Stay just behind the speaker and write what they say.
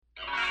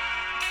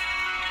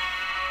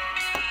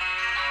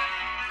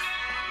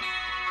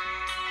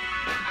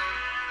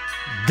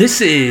This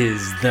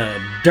is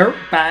the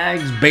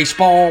Dirtbags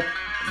Baseball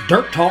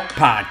Dirt Talk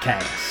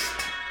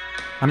Podcast.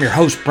 I'm your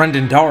host,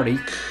 Brendan Daugherty.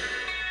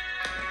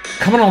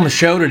 Coming on the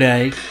show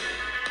today,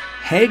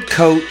 head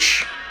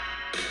coach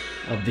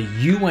of the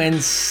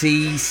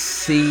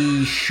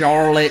UNCC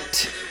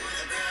Charlotte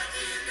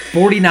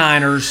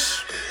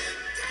 49ers,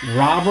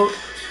 Robert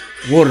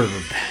Woodard.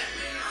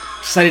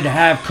 Excited to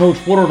have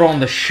Coach Woodard on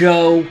the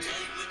show.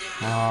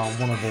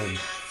 One of the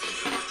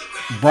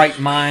bright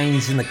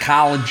minds in the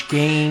college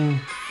game,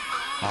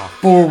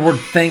 forward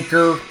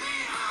thinker,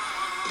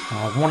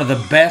 one of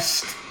the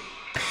best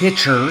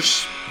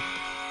pitchers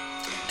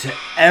to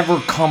ever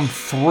come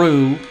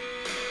through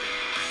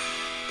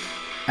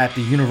at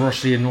the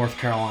University of North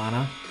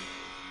Carolina.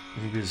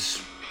 He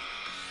was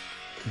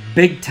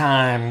big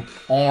time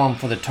arm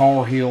for the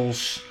Tar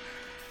Heels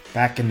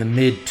back in the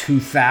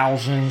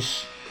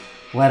mid-2000s.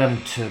 Led him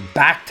to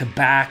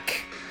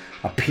back-to-back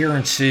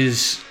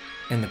appearances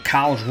in the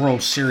College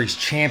World Series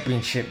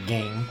championship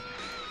game.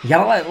 You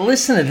gotta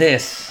listen to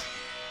this.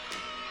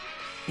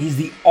 He's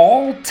the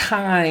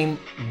all-time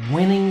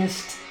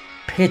winningest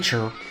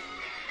pitcher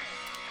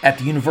at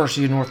the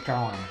University of North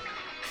Carolina.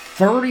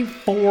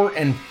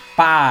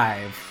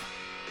 34-5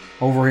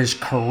 over his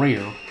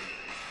career.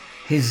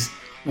 His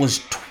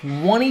was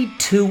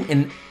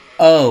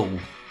 22-0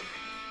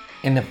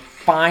 in the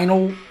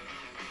final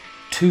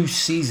two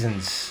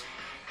seasons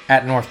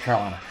at North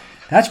Carolina.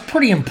 That's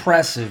pretty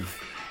impressive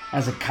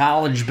as a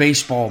college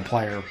baseball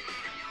player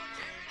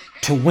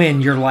to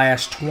win your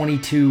last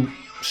 22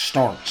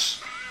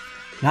 starts.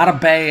 Not a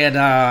bad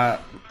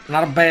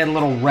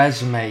little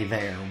resume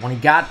there. When he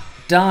got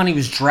done, he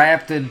was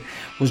drafted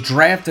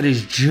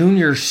his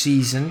junior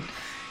season,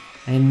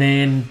 and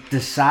then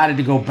decided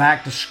to go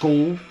back to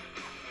school.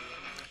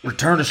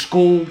 Returned to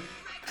school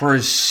for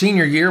his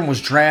senior year and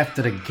was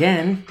drafted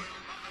again.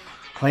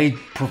 Played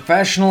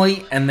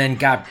professionally and then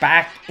got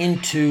back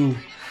into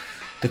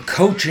the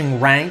coaching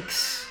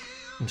ranks.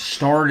 And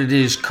started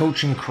his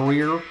coaching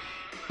career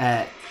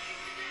at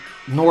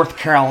North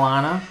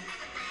Carolina.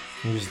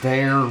 He was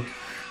there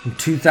in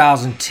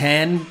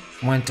 2010.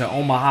 Went to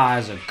Omaha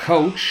as a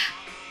coach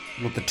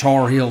with the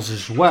Tar Heels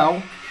as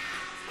well.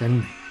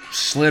 Then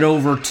slid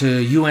over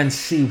to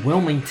UNC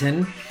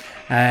Wilmington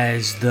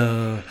as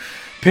the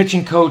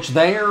pitching coach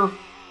there.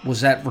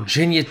 Was at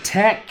Virginia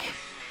Tech.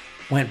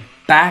 Went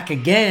back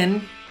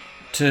again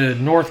to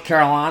North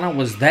Carolina.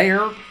 Was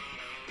there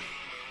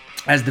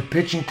as the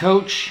pitching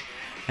coach.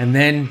 And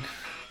then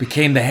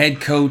became the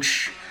head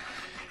coach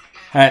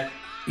at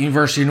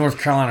University of North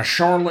Carolina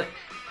Charlotte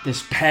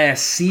this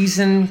past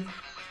season,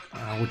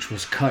 which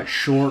was cut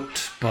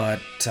short. But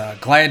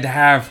glad to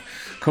have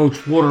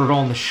Coach Woodard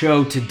on the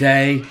show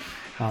today.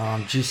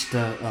 Just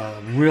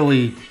a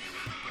really,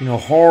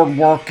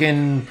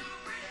 hard-working,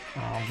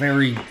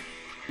 very,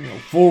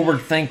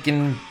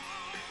 forward-thinking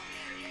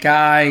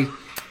guy.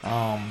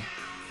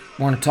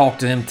 Want to talk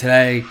to him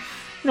today,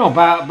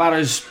 about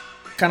his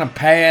kind of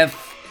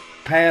path,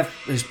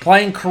 his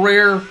playing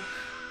career,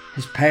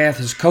 his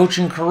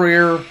coaching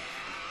career.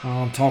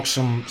 Talk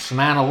some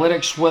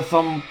analytics with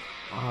him,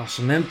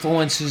 some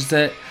influences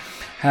that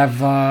have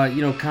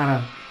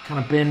kind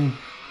of been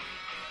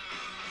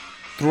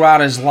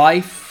throughout his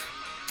life.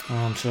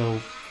 So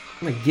I'm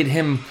gonna get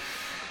him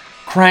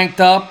cranked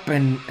up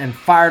and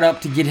fired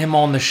up to get him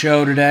on the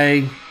show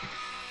today.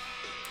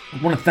 I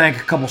want to thank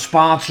a couple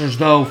sponsors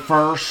though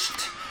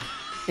first.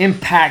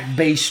 Impact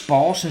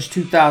Baseball. Since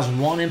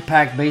 2001,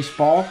 Impact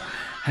Baseball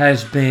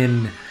has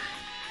been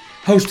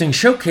hosting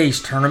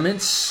showcase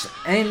tournaments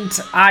and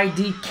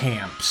ID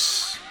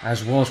camps,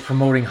 as well as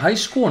promoting high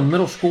school and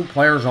middle school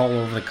players all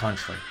over the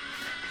country.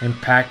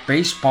 Impact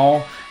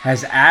Baseball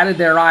has added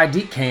their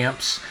ID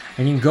camps,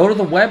 and you can go to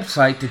the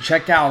website to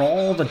check out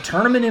all the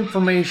tournament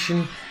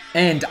information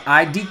and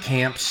ID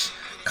camps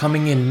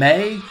coming in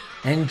May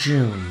and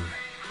June.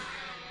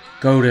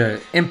 Go to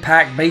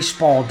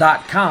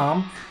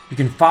impactbaseball.com. You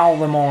can follow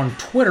them on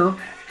Twitter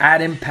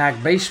at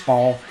Impact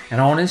Baseball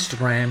and on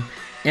Instagram,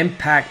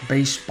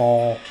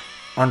 ImpactBaseball_.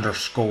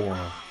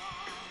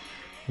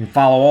 You can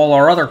follow all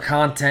our other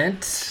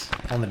content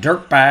on the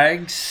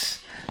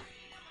Dirtbags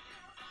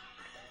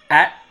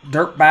at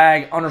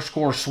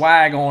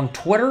Dirtbag_swag on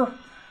Twitter,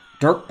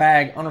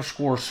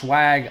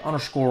 Dirtbag_swag_ on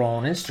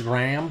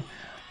Instagram,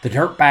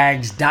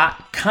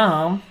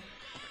 thedirtbags.com,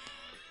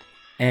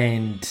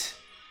 and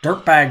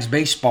Dirtbags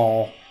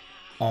Baseball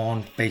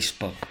on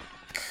Facebook.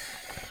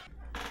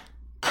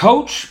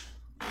 Coach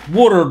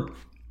Woodard,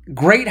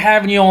 great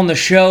having you on the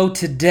show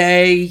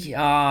today.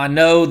 I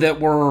know that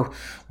we're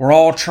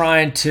all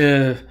trying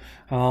to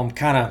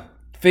kind of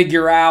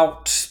figure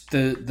out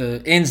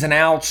the ins and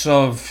outs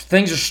of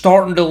things. Are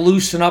starting to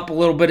loosen up a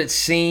little bit, it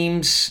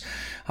seems.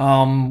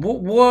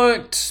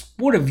 What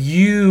have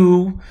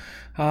you?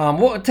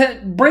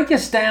 Break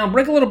us down.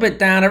 Break a little bit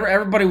down.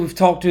 Everybody we've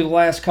talked to the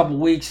last couple of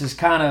weeks has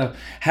kind of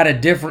had a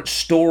different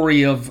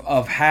story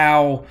of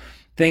how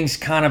things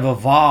kind of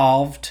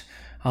evolved.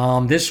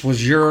 This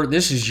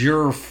is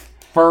your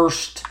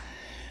first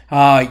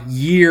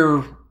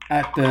year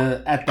at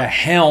the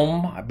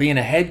helm, being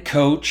a head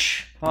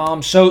coach.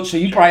 So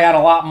you probably had a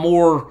lot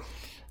more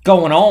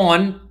going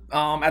on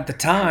at the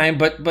time,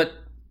 but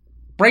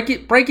break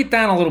it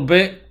down a little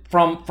bit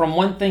from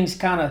when things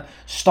kind of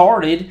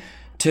started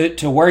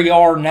to where you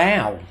are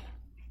now.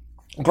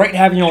 Great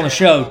having you on the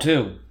show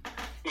too.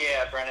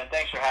 Yeah, Brendan,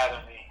 thanks for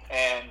having me.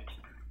 And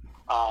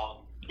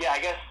yeah, I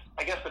guess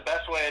the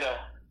best way to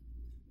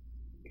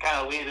kind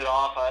of lead it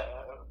off,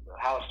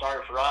 how it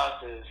started for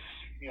us is,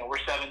 we're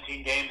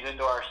 17 games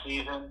into our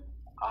season.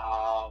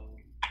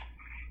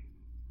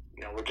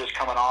 We're just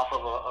coming off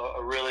of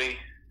a really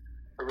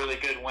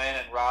good win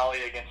in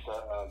Raleigh against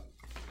a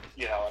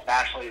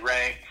nationally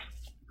ranked,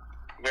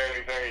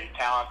 very, very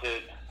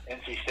talented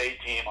NC State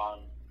team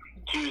on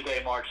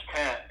Tuesday, March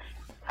 10th.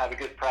 Have a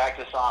good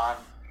practice on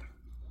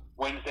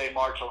Wednesday,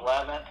 March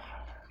 11th.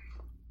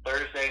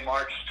 Thursday,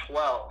 March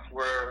 12th.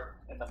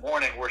 In the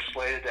morning, we're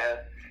slated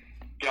to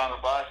get on the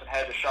bus and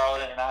head to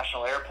Charlotte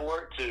International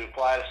Airport to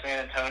fly to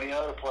San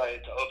Antonio to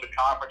open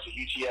conference at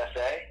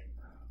UTSA.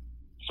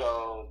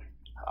 So,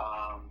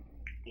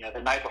 the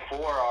night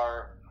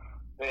before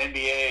the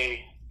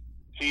NBA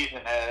season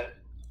had,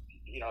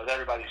 as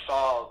everybody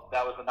saw,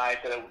 that was the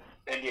night that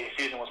the NBA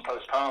season was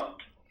postponed.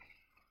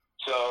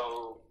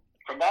 So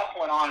from that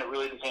point on, it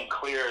really became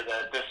clear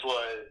that this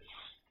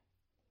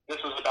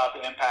was about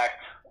to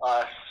impact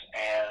us,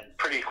 and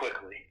pretty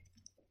quickly.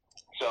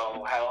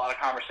 So had a lot of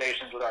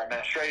conversations with our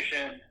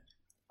administration,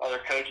 other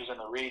coaches in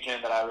the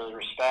region that I really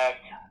respect,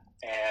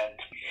 and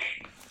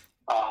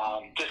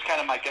just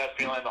kind of my gut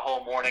feeling the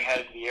whole morning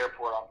headed to the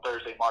airport on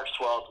Thursday, March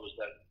 12th, was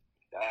that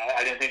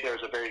I didn't think there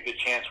was a very good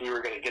chance we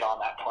were going to get on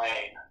that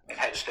plane and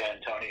head to San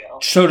Antonio.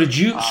 So did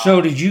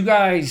you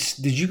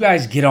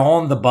guys get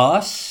on the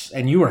bus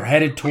and you were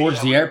headed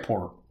towards the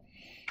airport?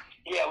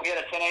 Yeah, we had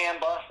a 10 a.m.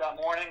 bus that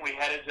morning. We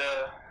headed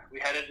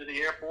to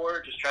the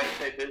airport, just tried to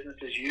say business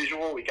as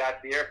usual. We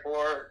got to the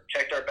airport,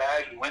 checked our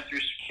bags, we went through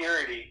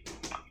security.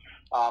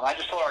 I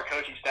just told our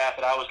coaching staff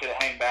that I was going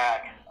to hang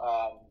back.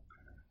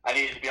 I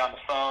needed to be on the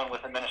phone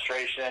with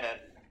administration and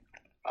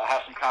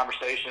have some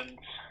conversations.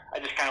 I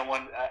just kind of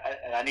wanted,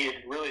 and I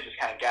needed to really just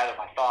kind of gather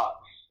my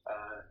thoughts.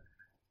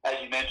 As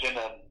you mentioned,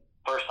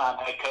 first-time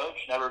head coach,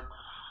 never,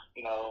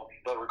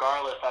 but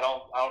regardless, I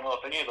don't know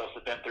if any of us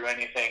have been through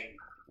anything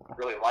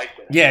really like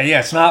this. Yeah,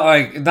 it's not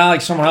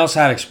like someone else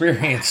had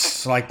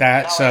experience like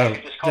that. So I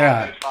could just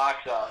call Coach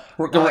Fox up.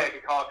 I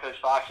could call Coach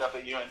Fox up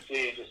at UNC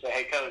and just say,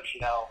 "Hey, Coach,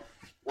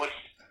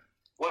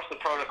 what's the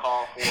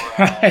protocol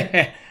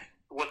for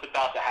what's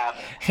about to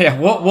happen?" Yeah,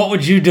 what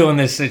would you do in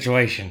this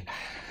situation?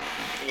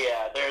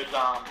 Yeah,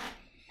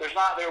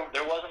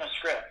 there wasn't a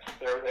script.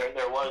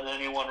 There wasn't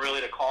anyone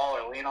really to call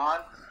or lean on.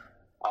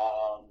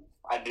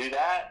 I knew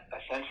that.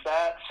 I sensed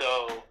that.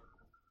 So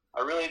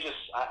I really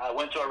I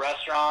went to a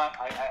restaurant.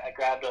 I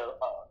grabbed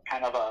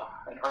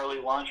an early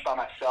lunch by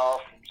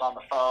myself. I was on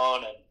the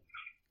phone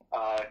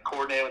and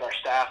coordinated with our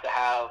staff to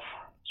have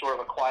sort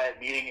of a quiet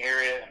meeting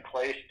area in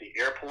place at the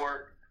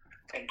airport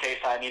in case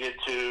I needed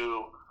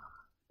to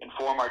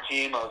inform our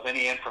team of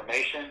any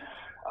information.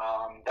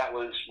 That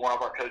was one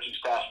of our coaching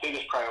staff's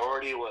biggest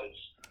priority, was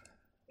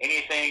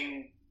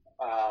anything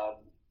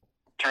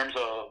in terms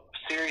of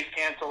series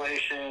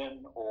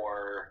cancellation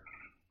or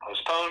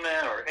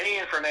postponement or any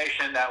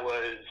information that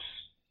was,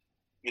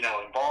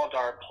 involved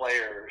our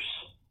players.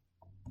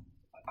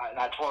 And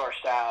I told our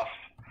staff,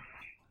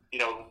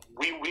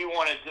 we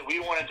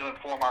wanted to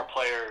inform our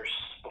players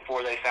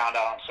before they found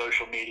out on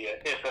social media,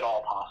 if at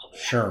all possible.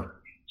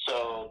 Sure.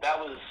 So that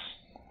was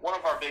one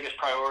of our biggest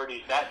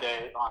priorities that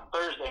day on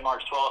Thursday,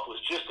 March 12th, was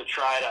just to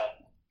try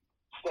to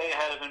stay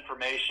ahead of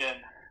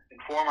information,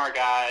 inform our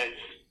guys,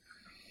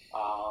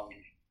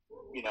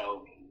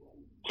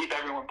 keep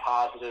everyone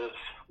positive,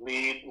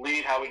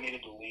 lead how we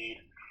needed to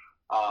lead.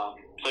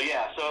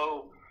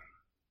 So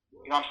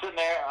I'm sitting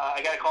there.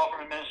 I got a call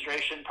from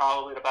administration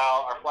probably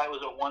our flight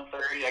was at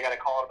 1:30. I got a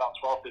call at about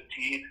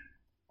 12:15,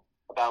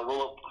 about a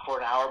little before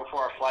an hour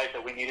before our flight,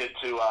 that we needed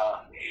to,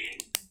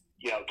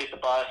 get the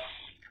bus.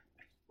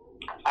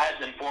 I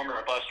had informed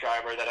our bus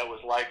driver that it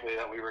was likely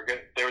that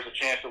there was a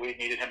chance that we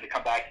needed him to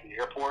come back to the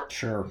airport.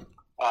 Sure.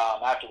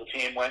 After the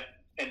team went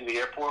into the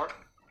airport.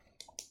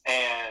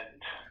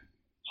 And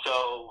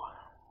so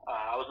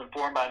I was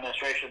informed by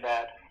administration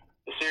that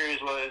the series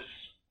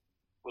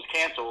was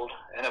canceled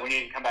and that we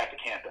needed to come back to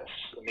campus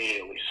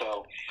immediately.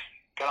 So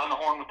got on the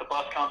horn with the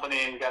bus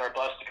company. We got our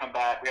bus to come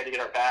back. We had to get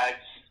our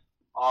bags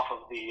off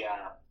of the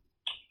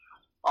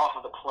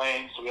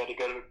plane. So we had to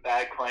go to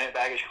baggage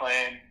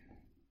claim,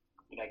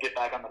 get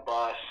back on the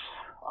bus.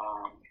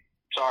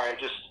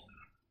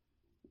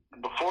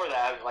 Before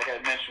that, like I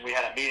mentioned, we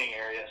had a meeting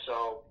area.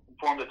 So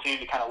informed the team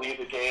to kind of leave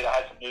the gate. I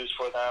had some news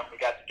for them. We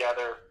got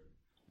together,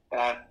 and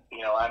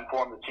I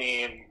informed the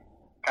team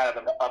kind of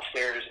in the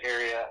upstairs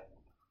area,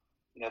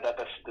 that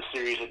the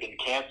series had been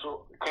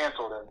canceled,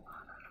 and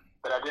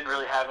but I didn't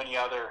really have any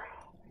other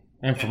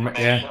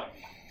information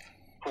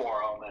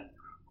for them, and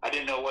I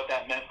didn't know what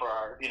that meant for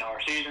our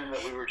season.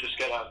 That we were just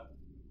gonna,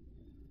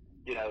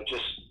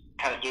 just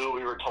kind of do what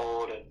we were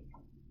told, and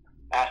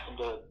ask them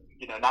to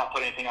not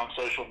put anything on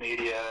social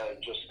media,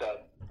 and just to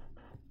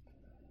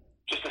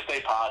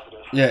stay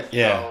positive.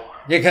 Yeah. So,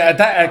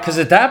 Because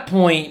at that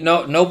point,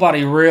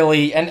 nobody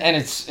really, and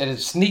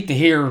it's neat to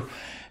hear,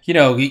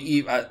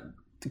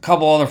 a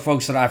couple other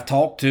folks that I've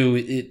talked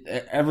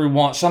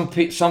to,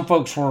 some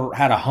folks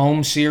had a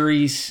home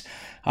series,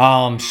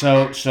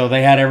 so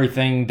they had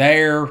everything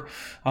there.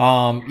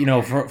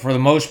 For the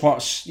most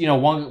part,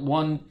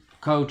 one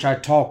coach I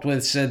talked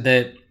with said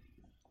that,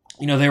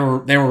 they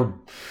were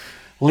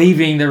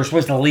leaving. They were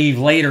supposed to leave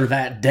later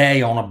that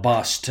day on a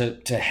bus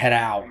to head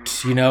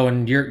out.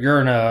 And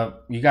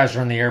you guys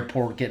are in the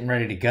airport getting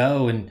ready to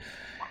go, and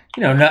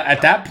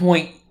at that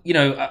point,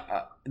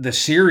 the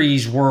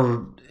series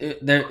were.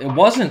 It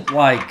wasn't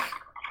like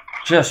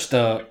just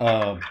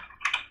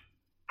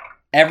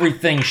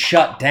everything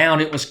shut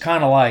down. It was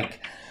kind of like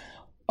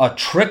a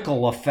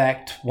trickle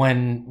effect.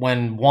 When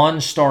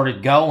one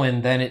started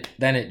going, then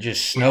it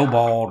just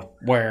snowballed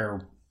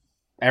where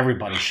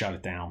everybody shut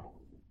it down.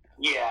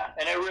 Yeah,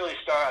 and it really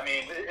started.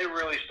 It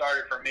really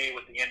started for me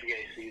with the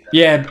NBA season.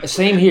 Yeah,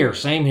 same here.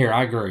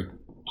 I agree.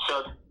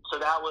 So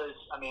that was.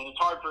 It's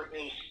hard for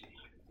us.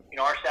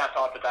 Our staff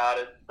talked about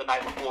it the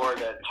night before,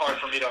 that it's hard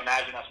for me to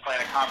imagine us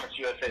playing a Conference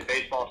USA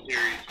baseball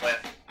series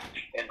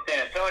in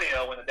San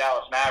Antonio when the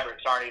Dallas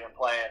Mavericks aren't even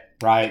playing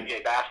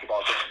NBA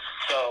basketball games.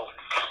 So,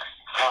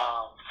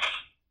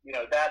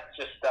 that's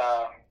just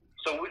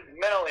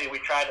mentally we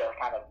tried to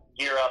kind of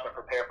gear up and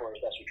prepare for it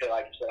as best we could.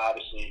 Like you said,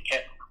 obviously you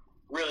can't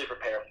really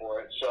prepare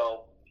for it.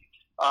 So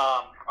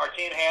our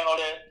team handled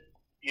it,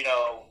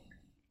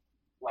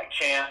 like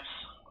champs.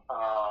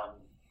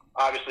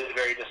 Obviously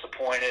very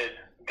disappointed.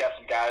 We've got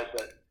some guys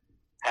that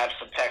have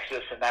some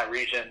Texas in that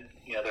region.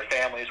 Their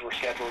families were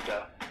scheduled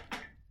to,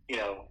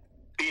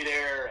 be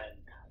there,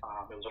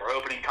 and it was our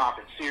opening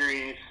conference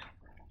series.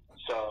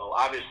 So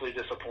obviously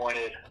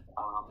disappointed.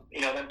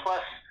 Then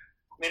plus,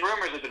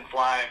 rumors have been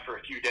flying for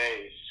a few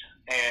days,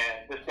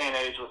 and this day and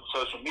age with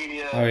social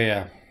media,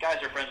 guys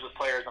are friends with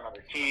players on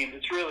other teams.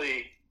 It's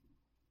really,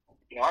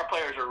 our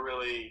players are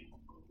really,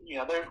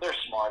 they're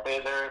smart.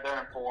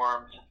 They're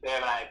informed. They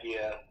have an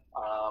idea.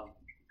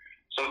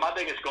 So my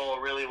biggest goal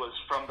really was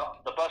from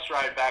the bus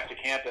ride back to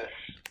campus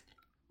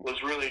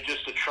was really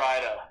just to try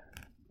to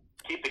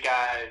keep the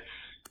guys,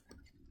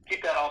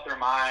 keep that off their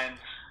minds,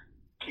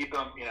 keep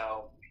them,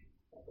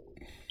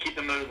 keep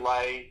the mood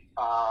light.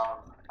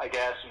 I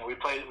guess, we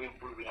played,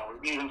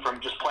 even from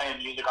just playing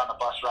music on the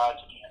bus ride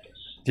to campus.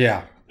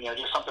 Yeah.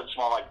 Just something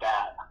small like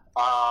that.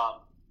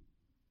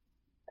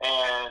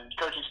 And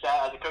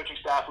as a coaching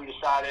staff, we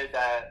decided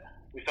that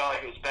we felt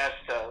like it was best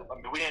to,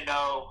 we didn't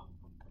know.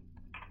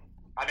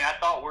 I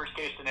thought worst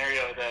case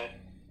scenario that,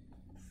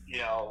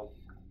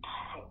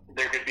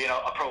 there could be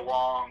a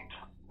prolonged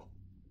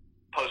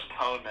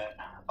postponement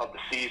of the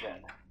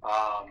season.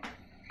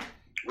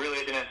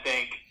 Really didn't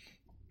think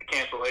the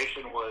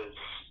cancellation was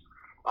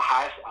a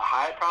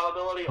high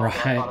probability, although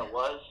I thought it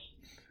was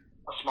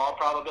a small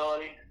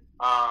probability.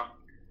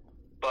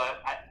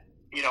 But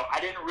I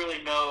didn't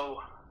really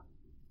know.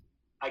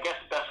 I guess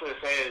the best way to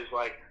say it is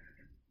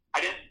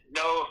I didn't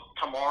know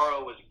if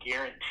tomorrow was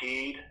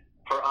guaranteed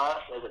for us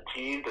as a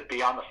team to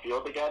be on the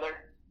field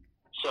together.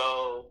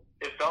 So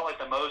it felt like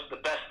the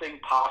best thing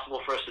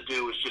possible for us to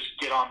do was just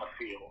get on the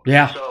field.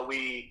 Yeah. So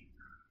we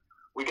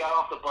got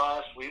off the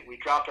bus. We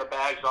dropped our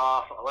bags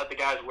off. I let the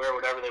guys wear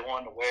whatever they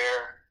wanted to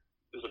wear.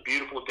 It was a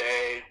beautiful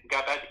day. We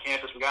got back to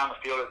campus. We got on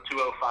the field at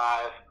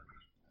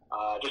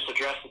 2:05. Just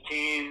addressed the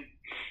team.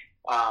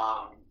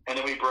 And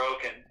then we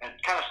broke and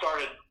kind of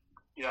started,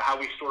 how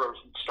we sort of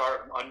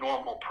start a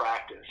normal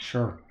practice.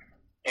 Sure.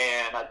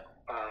 And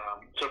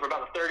so for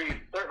about the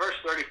first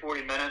 30,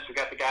 40 minutes, we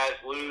got the guys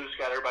loose,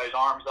 got everybody's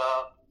arms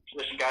up.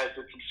 Position guys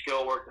did some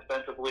skill work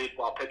defensively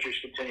while pitchers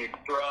continued to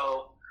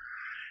throw.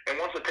 And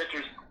once the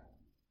pitchers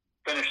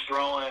finished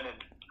throwing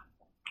and,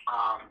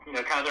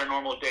 kind of their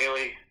normal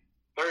daily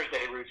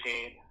Thursday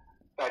routine,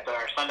 in fact,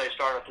 our Sunday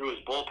starter threw his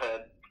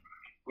bullpen,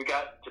 we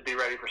got to be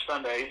ready for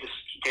Sunday just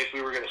in case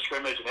we were going to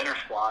scrimmage an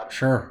inter-squad.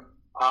 Sure.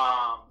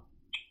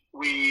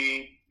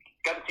 We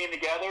got the team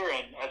together,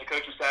 and as a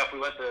coaching staff, we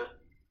let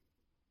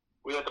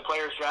the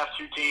players draft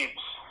two teams,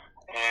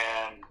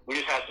 and we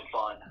just had some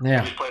fun.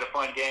 Yeah. We just played a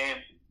fun game.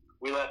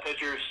 We let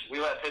pitchers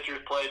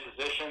play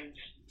positions.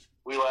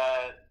 We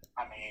let,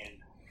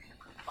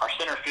 our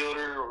center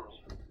fielder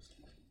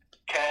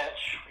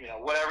catch,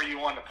 whatever you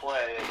want to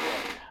play.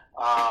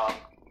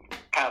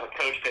 Kind of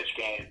a coach pitch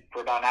game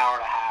for about an hour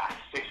and a half,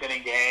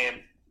 6-inning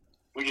game.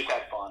 We just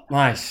had fun.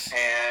 Nice.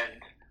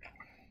 And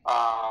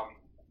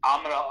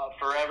I'm going to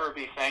forever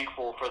be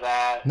thankful for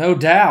that. No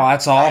doubt.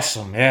 That's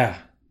awesome. Yeah.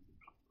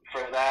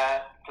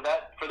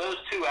 For those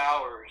 2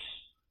 hours,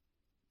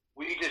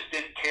 we just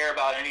didn't care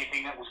about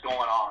anything that was going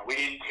on. We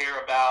didn't care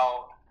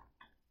about,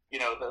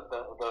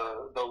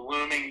 the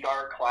looming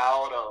dark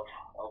cloud of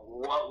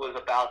what was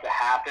about to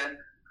happen.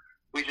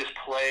 We just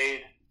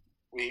played.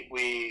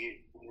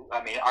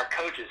 Our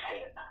coaches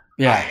hit.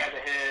 Yeah. I got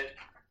to hit.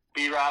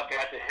 B-Rob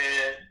got to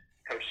hit.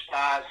 Coach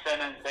Scott,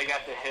 Simmons, they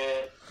got to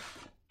hit.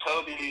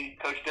 Toby,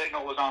 Coach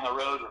Dicknell was on the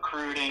road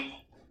recruiting.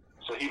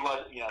 So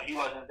he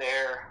wasn't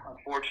there,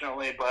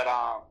 unfortunately, but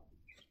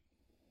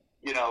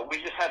we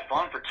just had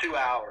fun for 2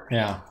 hours.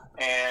 Yeah.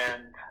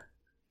 And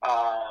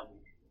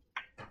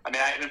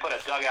I even put a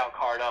dugout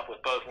card up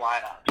with both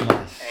lineups.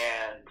 Nice.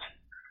 And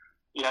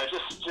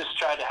just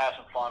tried to have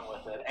some fun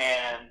with it.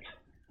 And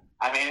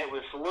it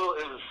was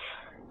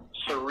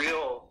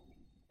surreal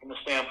from the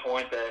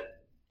standpoint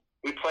that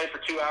we played for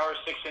 2 hours,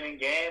 6-inning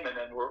game, and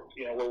then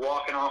we're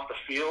walking off the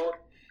field,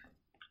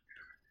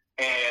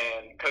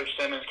 and Coach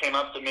Simmons came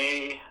up to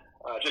me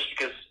just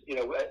because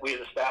we as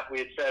a staff we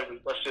had said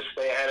let's just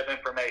stay ahead of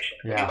information.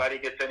 If anybody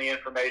gets any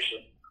information,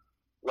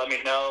 let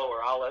me know,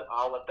 or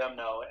I'll let them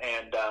know.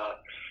 And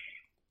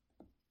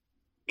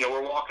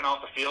we're walking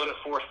off the field at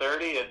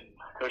 4:30, and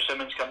Coach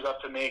Simmons comes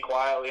up to me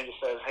quietly and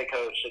just says, "Hey,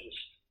 Coach,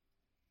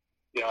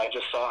 I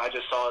just saw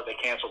that they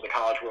canceled the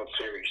College World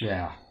Series."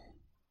 Yeah.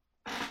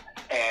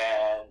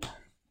 And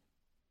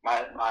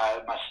my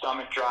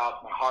stomach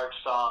dropped, my heart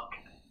sunk.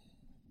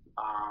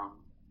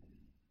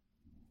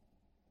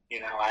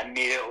 I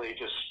immediately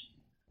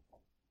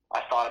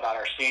I thought about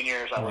our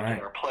seniors. I looked at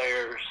our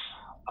players.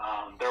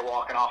 They're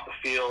walking off the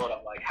field.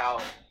 I'm like, how?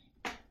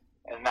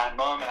 In that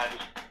moment,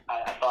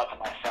 I thought to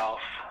myself,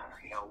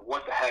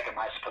 what the heck am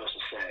I supposed to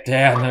say?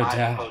 Yeah, no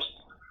doubt.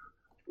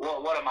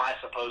 What am I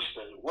supposed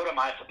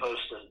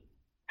to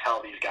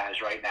tell these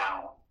guys right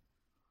now?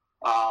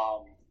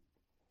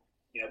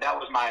 That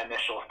was my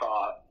initial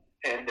thought.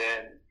 And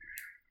then,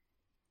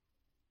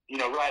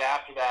 right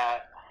after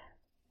that,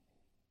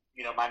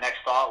 my next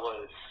thought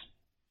was,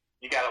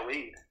 you got to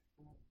lead.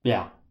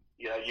 Yeah.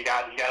 You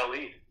got to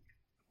lead.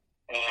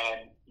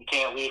 And you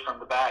can't lead from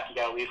the back. You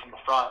got to lead from the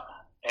front.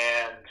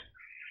 And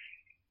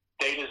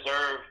they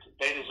deserved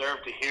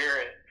to hear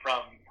it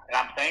from, and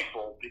I'm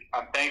thankful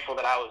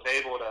that I was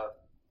able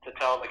to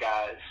tell the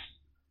guys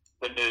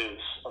the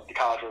news of the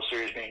College World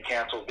Series being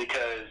canceled,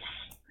 because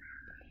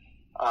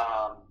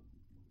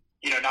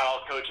not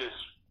all coaches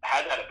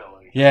had that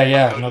ability.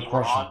 Yeah, no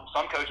question.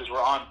 Some coaches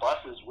were on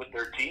buses with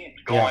their teams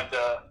going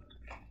to.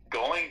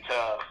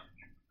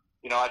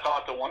 I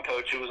talked to one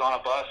coach who was on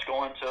a bus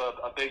going to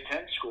a Big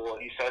Ten school,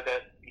 and he said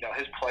that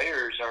his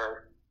players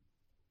are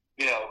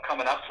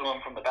coming up to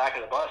him from the back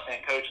of the bus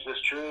saying, "Coach, is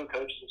this true?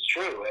 Coach, is this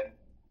true?" And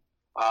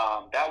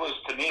that was,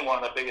 to me, one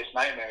of the biggest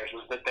nightmares,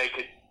 was that they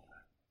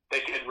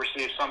could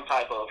receive some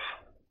type of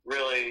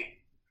really,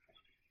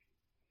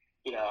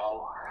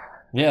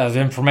 the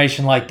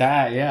information like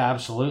that. Yeah,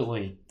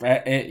 absolutely.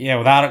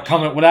 Without it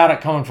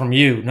coming from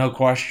you, no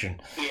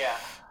question. Yeah.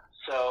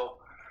 So,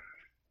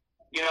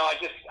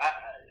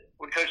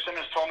 when Coach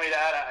Simmons told me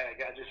that,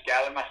 I just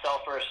gathered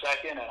myself for a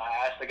second, and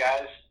I asked the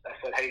guys. I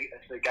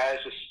said,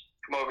 "Guys, just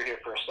come over here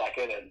for a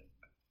second."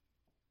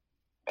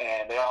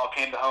 And they all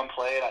came to home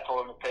plate. I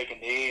told them to take a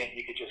knee, and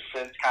you could just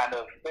sense kind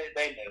of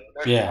they knew.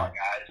 They're smart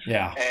guys.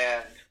 Yeah.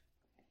 And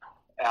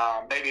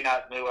maybe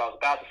not knew what I was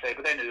about to say,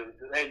 but they knew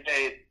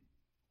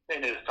they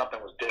knew something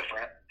was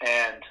different.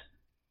 And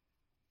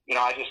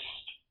I just,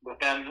 with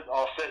them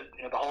all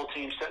sitting, the whole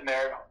team sitting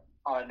there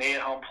on a knee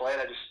at home plate,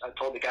 I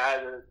told the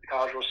guys that the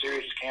College World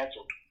Series is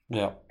canceled.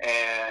 Yeah.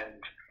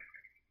 And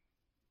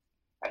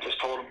I just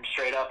told them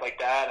straight up like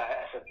that.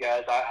 I said,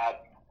 "Guys,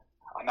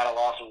 I'm at a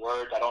loss of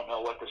words. I don't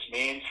know what this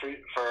means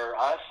for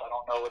us. I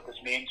don't know what this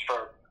means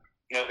for,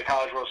 the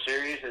College World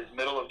Series is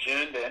middle of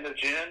June to end of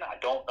June. I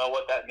don't know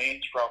what that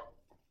means from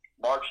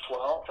March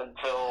 12th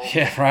until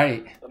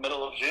the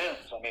middle of June.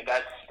 So,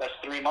 that's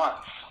 3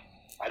 months.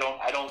 I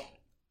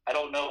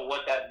don't know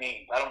what that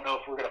means. I don't know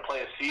if we're going to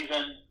play a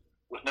season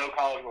with no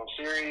College World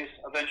Series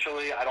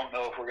eventually. I don't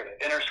know if we're going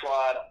to inter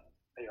squad.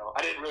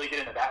 I didn't really get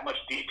into that much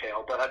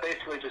detail, but I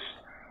basically just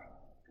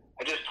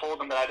told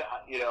them that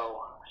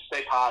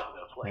stay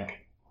positive.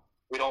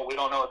 We don't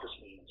know what this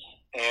means.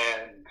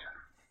 And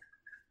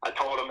I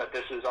told them that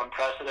this is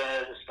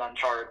unprecedented. This is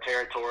uncharted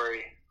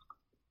territory.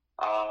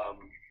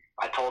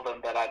 I told them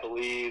that I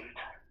believed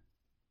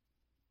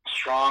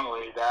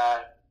strongly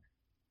that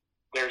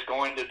there's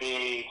going to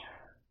be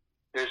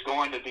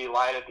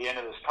light at the end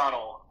of this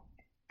tunnel,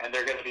 and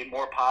there are going to be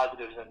more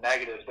positives than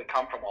negatives that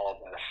come from all of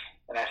this.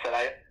 And I said,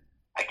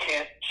 I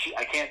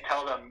can't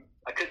tell them.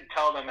 I couldn't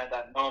tell them at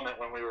that moment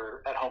when we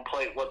were at home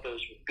plate what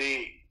those would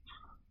be.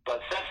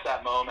 But since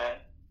that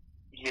moment,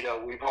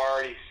 we've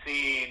already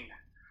seen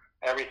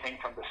everything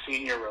from the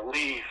senior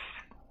relief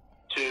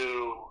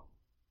to,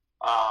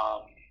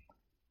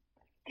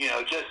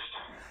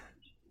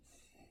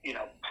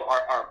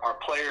 our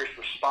players'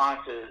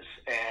 responses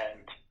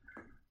and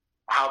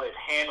how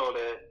they've handled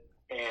it,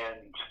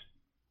 and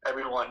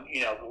everyone,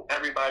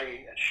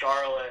 everybody at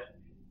Charlotte,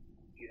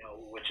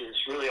 which is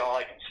really all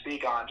I can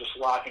speak on, just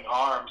locking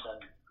arms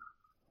and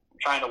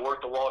trying to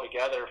work the wall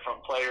together,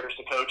 from players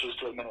to coaches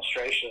to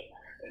administration,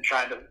 and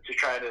trying to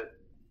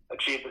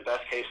achieve the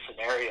best case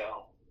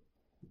scenario.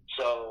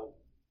 So,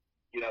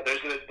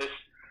 there's this,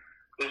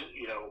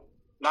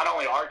 not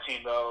only our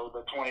team though,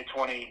 the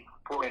 2020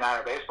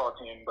 49er baseball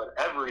team, but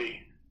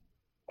every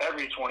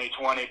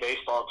 2020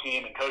 baseball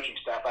team and coaching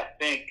staff, I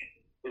think,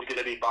 is going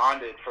to be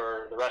bonded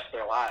for the rest of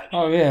their lives.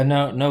 Oh yeah,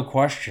 no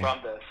question.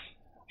 From this.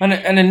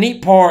 And the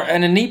neat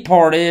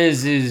part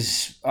is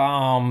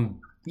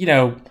you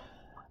know,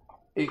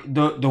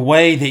 the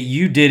way that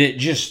you did it,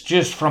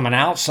 just from an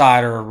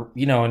outsider,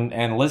 you know,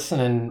 and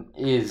listening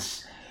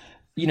is,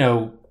 you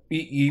know,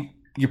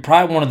 you're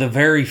probably one of the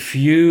very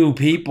few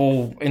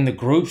people in the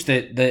groups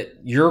that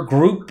your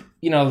group,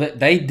 you know, that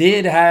they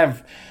did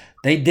have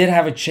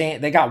a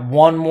chance. They got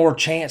one more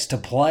chance to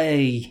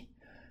play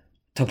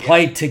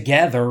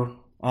together.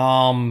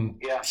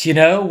 You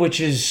know,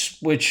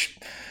 which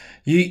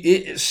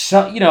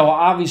so, you know,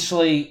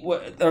 obviously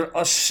there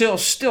are still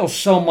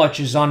so much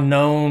is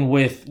unknown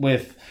with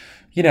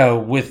you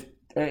know,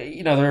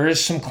 you know, there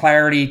is some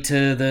clarity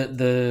to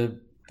the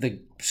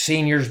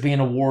seniors being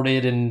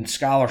awarded and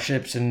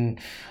scholarships and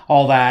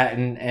all that,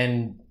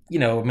 and you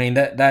know, I mean,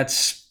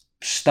 that's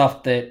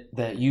stuff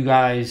that you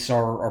guys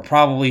are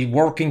probably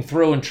working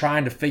through and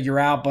trying to figure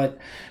out, but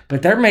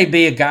there may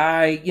be a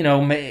guy, you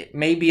know,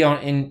 maybe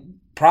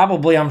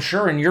probably, I'm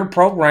sure, in your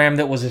program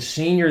that was a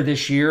senior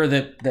this year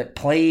that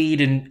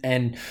played,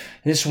 and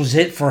this was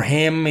it for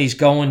him. He's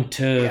going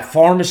to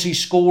pharmacy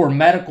school or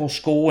medical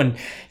school, and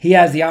he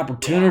has the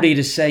opportunity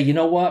to say, you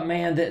know what,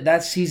 man,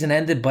 that season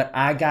ended, but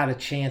I got a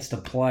chance to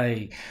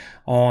play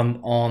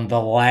on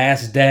the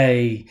last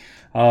day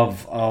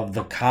of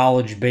the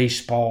college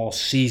baseball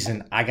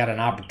season. I got an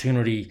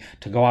opportunity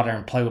to go out there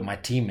and play with my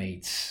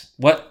teammates.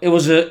 It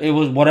was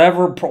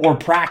whatever, or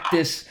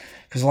practice,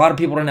 because a lot of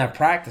people didn't have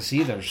practice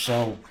either.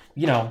 So,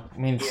 you know, I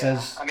mean, it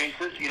says. I mean,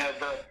 you know,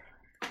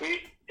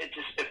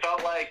 it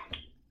felt like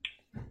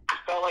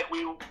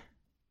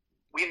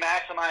we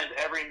maximized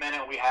every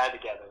minute we had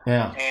together.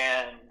 Yeah.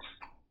 And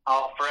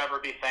I'll forever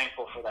be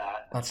thankful for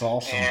that. That's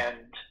awesome. And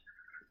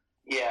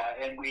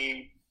and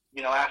we,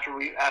 you know, after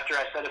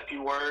I said a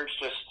few words,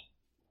 just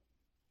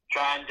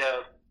trying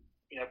to,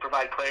 you know,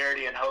 provide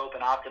clarity and hope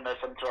and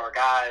optimism to our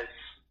guys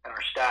and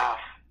our staff.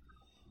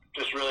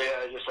 Just really,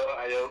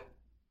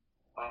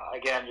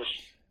 again,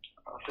 just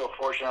feel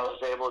fortunate I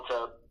was able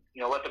to,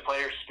 you know, let the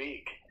players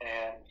speak,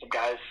 and some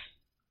guys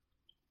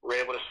were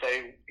able to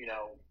say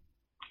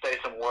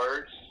some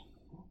words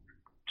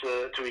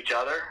to each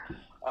other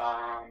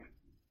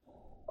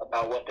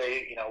about what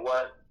they,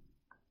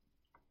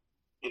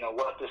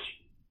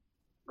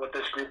 what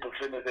this group of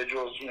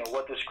individuals, you know,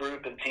 what this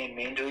group and team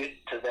mean to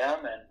them,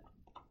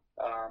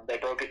 and they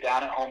broke it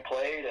down at home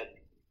plate, and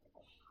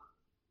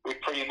we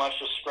pretty much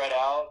just spread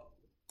out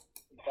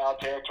in foul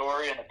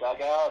territory in the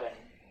dugout, and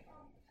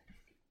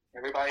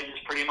everybody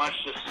just pretty much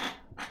just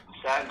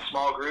sat in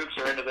small groups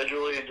or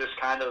individually and just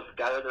kind of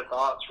gathered their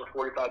thoughts for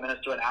 45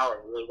 minutes to an hour.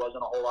 There really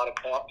wasn't a whole lot of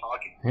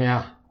talking.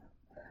 Yeah.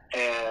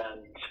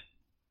 And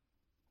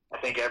I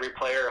think every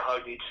player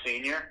hugged each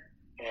senior,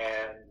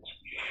 and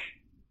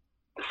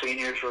the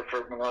seniors were,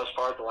 for the most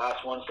part, the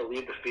last ones to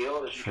leave the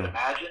field, as you can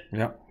imagine.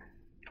 Yep.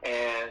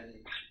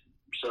 And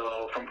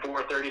so from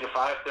 4:30 to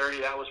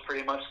 5:30, that was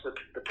pretty much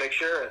the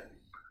picture. And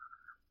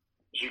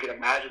as you can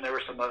imagine, there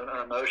was some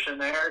emotion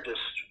there, just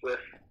with,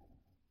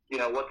 you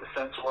know, what the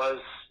sense was,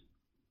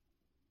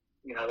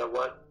 you know, that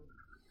what,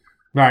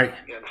 right,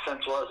 you know, the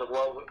sense was of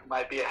what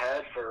might be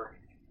ahead for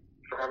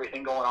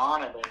everything going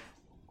on. And then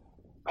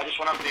I just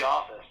went up to the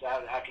office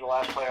after the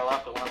last player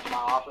left. I went up to my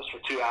office for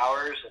 2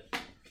 hours,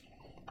 and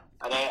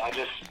I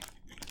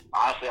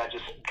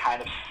just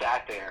kind of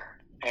sat there,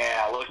 and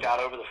I looked out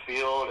over the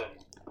field,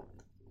 and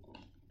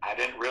I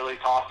didn't really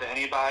talk to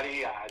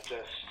anybody. I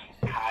just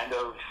kind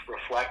of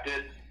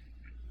reflected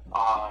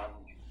on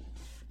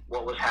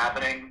what was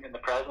happening in the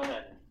present,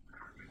 and,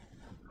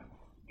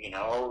 you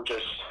know,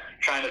 just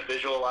trying to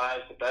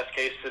visualize the best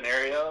case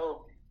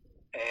scenario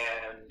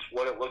and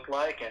what it looked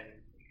like, and,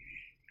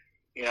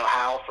 you know,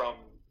 how from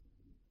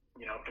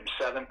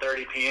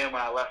 7:30 p.m.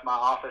 when I left my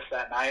office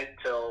that night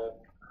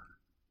till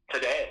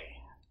today,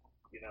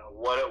 you know,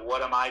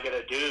 what am I going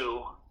to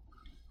do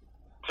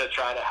to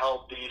try to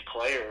help these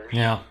players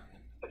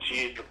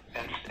achieve,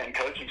 and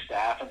coaching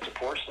staff and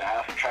support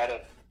staff, and try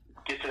to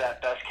get to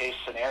that best case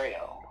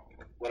scenario,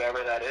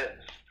 whatever that is.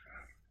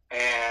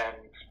 And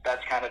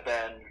that's kind of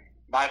been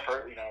my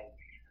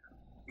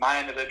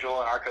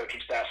individual and our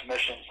coaching staff's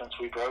mission since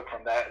we broke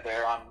from that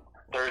there on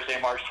Thursday,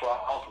 March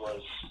 12th,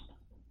 was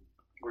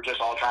we're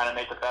just all trying to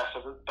make the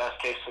best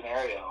case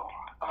scenario.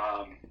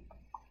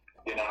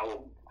 You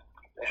know,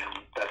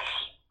 and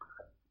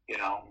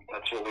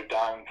that's what we've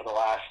done for the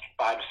last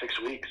 5 to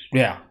 6 weeks.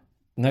 Yeah,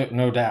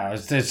 no doubt.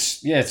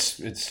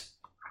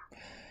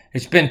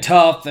 It's been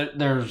tough.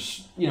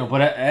 There's, you know,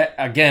 but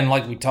again,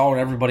 like we told,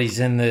 everybody's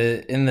in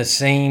the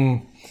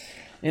same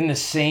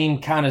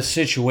kind of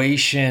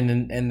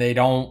situation, and they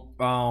don't,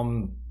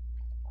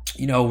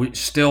 you know,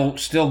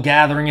 still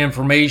gathering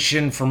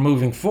information for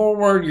moving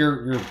forward.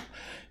 You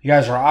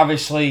guys are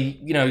obviously,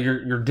 you know,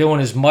 you're doing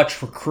as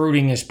much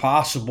recruiting as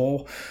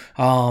possible,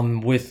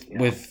 with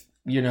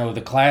you know,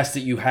 the class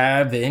that you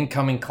have, the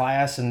incoming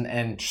class,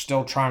 and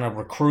still trying to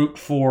recruit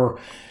for,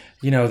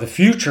 you know, the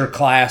future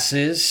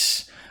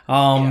classes.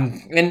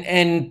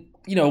 And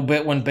you know,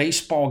 but when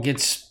baseball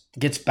gets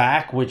gets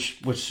back,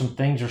 which some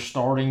things are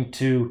starting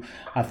to,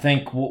 I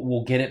think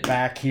we'll get it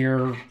back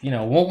here.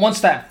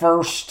 Once that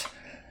first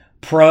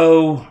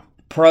pro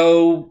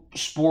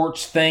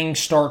sports thing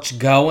starts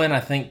going, I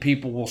think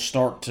people will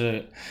start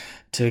to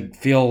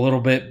feel a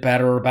little bit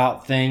better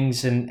about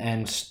things,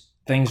 and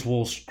things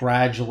will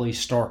gradually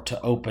start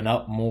to open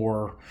up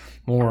more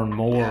and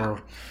more. Yeah.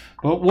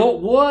 But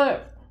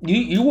what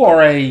you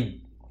are a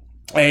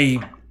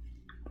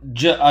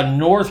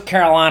North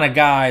Carolina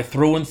guy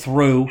through and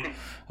through.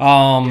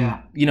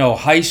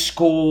 High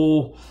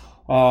school,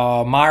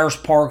 Myers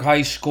Park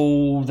High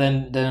School,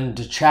 then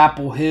to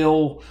Chapel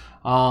Hill.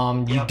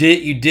 You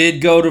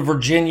did go to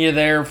Virginia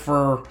there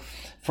for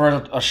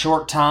a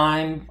short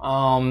time,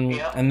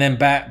 and then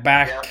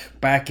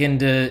back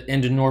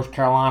into North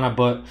Carolina.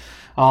 But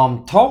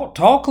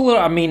talk a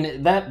little. I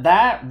mean,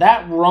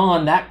 that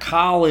run,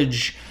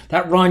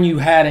 that run you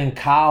had in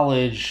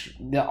college,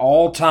 the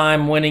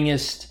all-time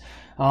winningest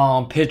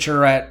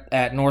pitcher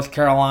at North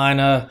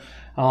Carolina.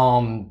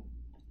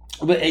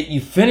 But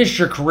you finished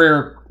your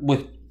career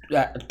with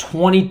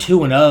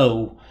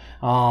 22-0.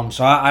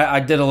 So I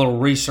did a little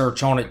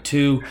research on it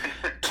too.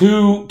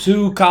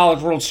 Two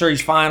College World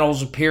Series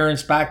Finals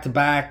appearance back to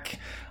back.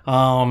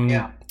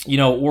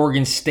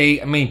 Oregon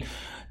State. I mean,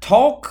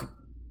 talk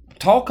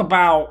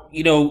about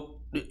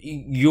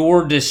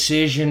your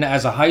decision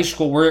as a high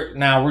school.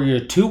 Were you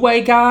a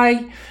two-way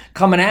guy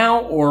coming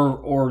out,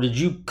 or did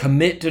you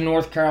commit to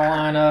North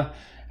Carolina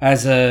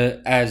as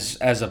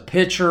a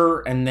pitcher,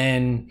 and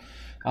then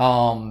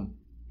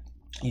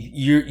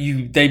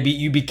you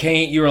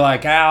were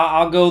like,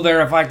 I'll go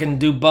there if I can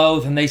do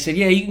both, and they said,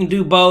 yeah, you can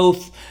do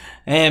both,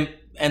 and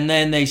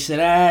then they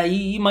said,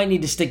 you might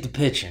need to stick to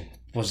pitching.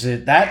 Was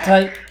it that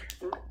type?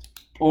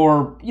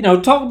 Or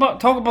talk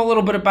about a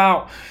little bit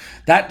about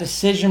that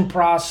decision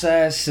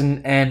process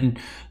and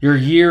your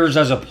years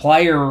as a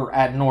player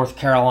at North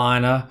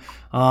Carolina.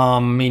 I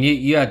mean,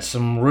 you had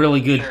some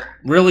really good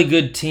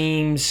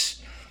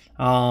teams,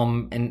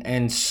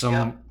 and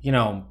some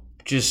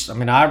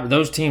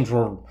those teams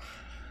were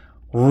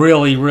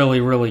really, really,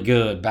 really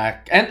good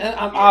back, and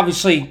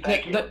obviously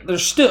they're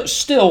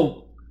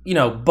still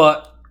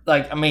but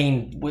like, I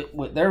mean,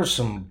 there's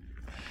some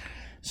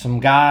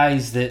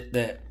guys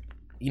that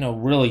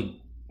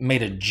really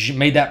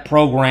made that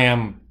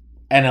program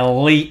an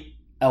elite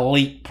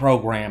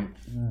program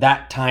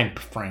that time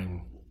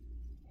frame.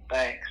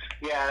 Thanks.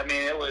 Yeah, I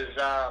mean, it was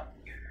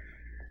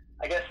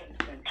I guess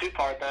in two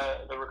parts.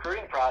 The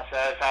recruiting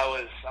process,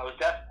 I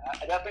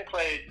definitely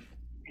played.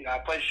 I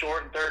played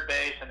short and third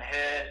base and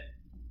hit.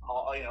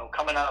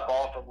 Coming up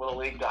all from little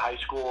league to high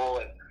school,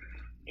 and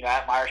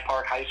at Myers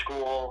Park High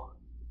School,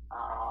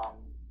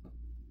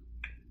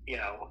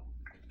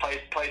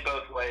 played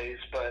both ways.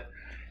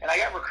 And I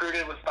got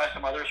recruited by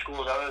some other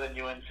schools other than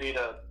UNC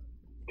to,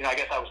 I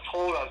guess I was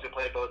told I was going to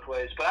play both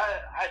ways.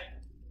 But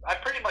I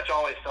pretty much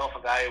always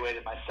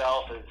self-evaluated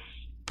myself as,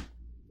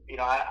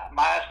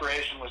 my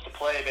aspiration was to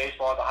play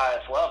baseball at the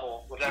highest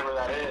level, whatever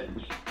that is,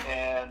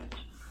 and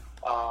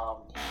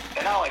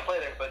not only play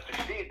there but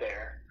succeed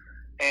there.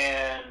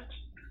 And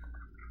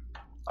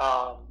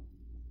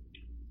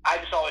I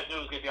just always knew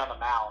it was going to be on the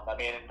mound. I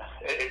mean,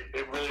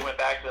 it really went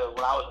back to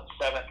when I was in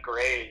 7th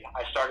grade.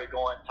 I started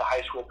going to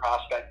high school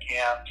prospect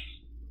camps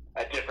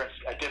at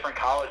different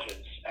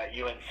colleges, at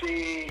UNC,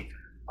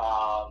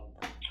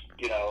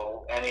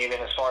 and even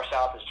as far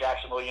south as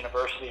Jacksonville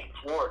University in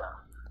Florida.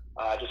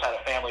 I just had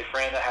a family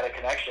friend that had a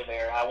connection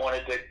there, and I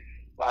wanted to.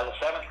 As a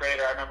 7th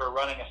grader, I remember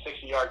running a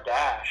 60-yard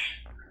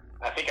dash.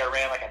 I think I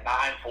ran like a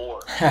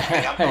 9.4.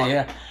 I'm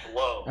talking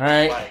slow,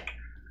 right.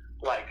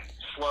 like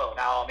slow.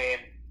 Now, I mean,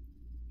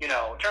 in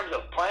terms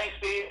of playing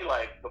speed,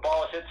 like the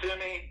ball was hit to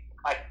me.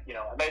 I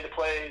made the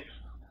plays.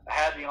 I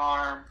had the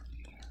arm.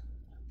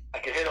 I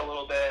could hit a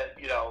little bit,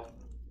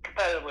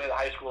 competitively at the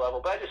high school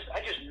level. But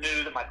I just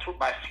knew that my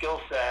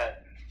skill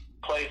set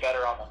played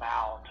better on the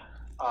mound.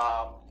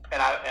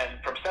 And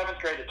from 7th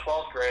grade to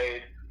 12th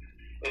grade,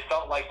 it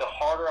felt like the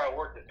harder I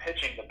worked at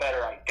pitching, the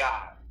better I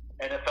got.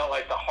 And it felt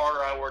like the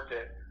harder I worked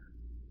at,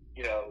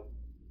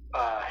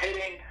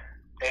 hitting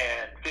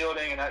and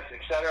fielding and et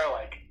cetera,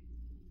 like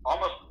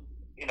almost,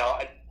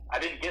 I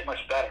didn't get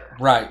much better.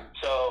 Right.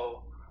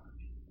 So,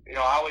 I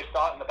always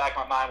thought in the back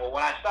of my mind, well,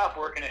 when I stop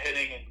working at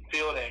hitting and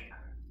fielding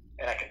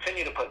and I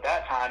continue to put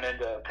that time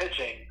into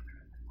pitching,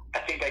 I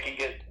think I can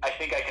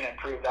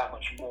improve that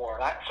much more.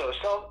 And I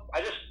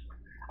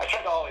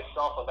tried to always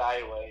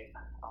self-evaluate.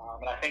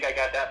 And I think I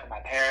got that from my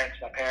parents.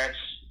 My parents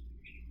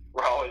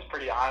were always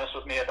pretty honest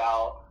with me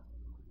about,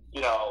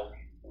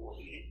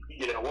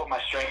 what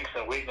my strengths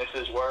and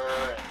weaknesses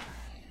were,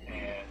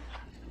 and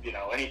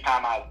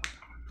anytime I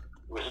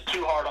was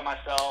too hard on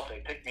myself, they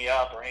picked me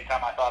up, or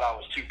anytime I thought I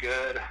was too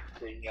good,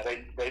 they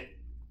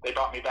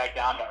brought me back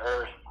down to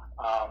earth.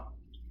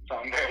 So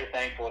I'm very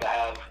thankful to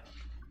have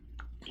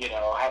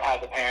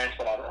had the parents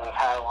that I've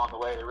had along the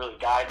way that really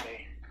guide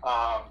me.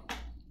 So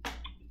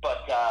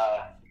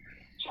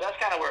that's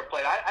kind of where it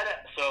played.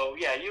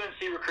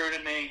 UNC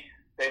recruited me.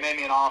 They made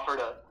me an offer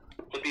to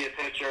be a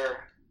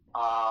pitcher.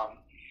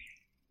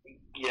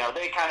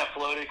 they kind of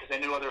floated because they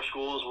knew other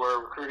schools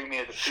were recruiting me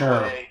as a Sure.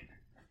 two-way.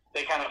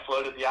 They kind of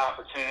floated the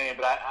opportunity,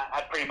 but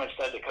I pretty much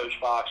said to Coach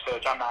Fox,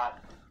 Coach, I'm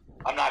not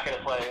going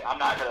to play. I'm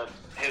not going to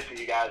hit for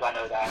you guys. I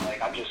know that.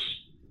 Like, I just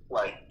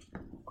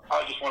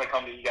want to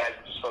come to you guys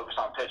and just focus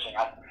on pitching.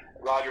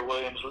 Roger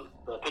Williams,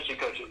 the pitching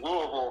coach at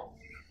Louisville,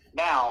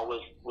 now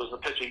was the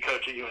pitching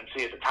coach at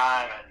UNC at the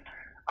time, and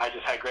I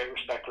just had great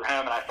respect for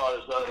him. And I thought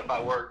as though that if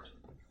I worked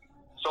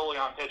solely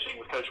on pitching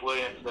with Coach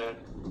Williams, that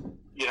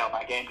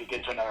my game could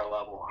get to another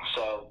level.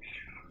 So,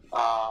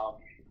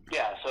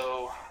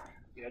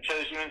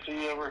 chose UNC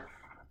over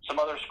some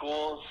other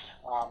schools.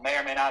 May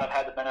or may not have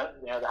had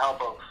the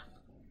help of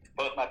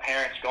both my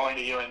parents going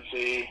to UNC,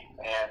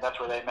 and that's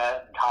where they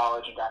met in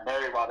college and got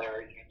married while they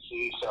were at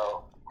UNC.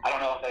 So I don't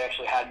know if they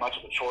actually had much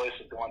of a choice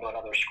of going to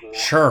another school.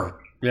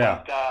 Sure.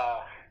 Yeah. But,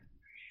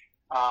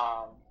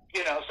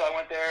 so I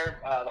went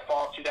there the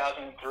fall of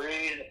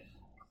 2003.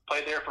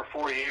 Played there for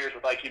 4 years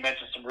with, like you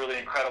mentioned, some really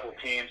incredible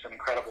teams, some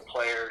incredible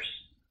players,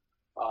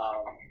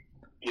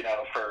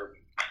 for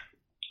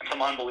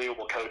some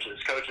unbelievable coaches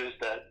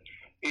that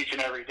each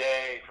and every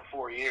day for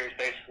 4 years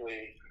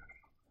basically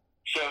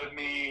showed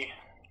me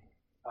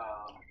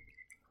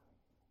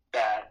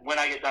that when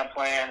I get done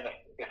playing,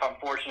 if I'm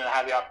fortunate to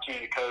have the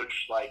opportunity to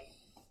coach, like,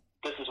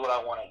 this is what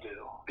I want to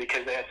do,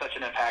 because they had such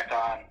an impact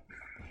on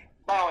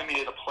not only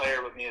me as a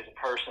player, but me as a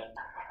person.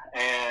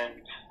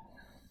 And,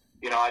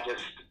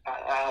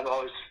 I've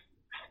always,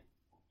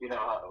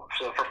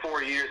 so for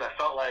 4 years, I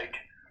felt like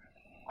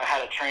I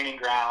had a training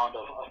ground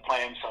of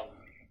playing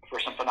for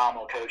some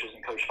phenomenal coaches,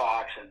 and Coach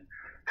Fox and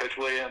Coach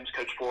Williams,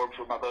 Coach Forbes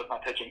were both my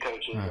pitching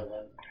coaches. Mm. And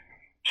then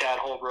Chad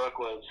Holbrook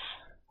was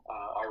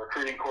our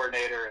recruiting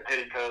coordinator and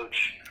hitting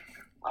coach.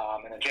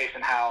 And then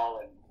Jason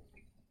Howell and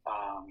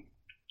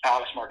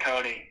Alex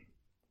Marconi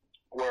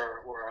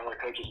were our other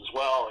coaches as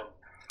well. And,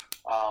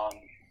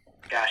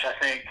 I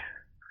think,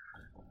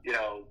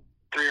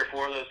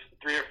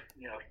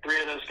 three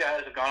of those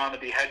guys have gone on to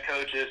be head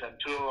coaches, and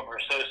 2 of them are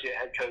associate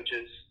head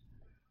coaches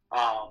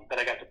that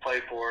I got to play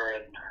for,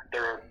 and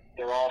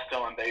they're all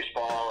still in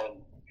baseball.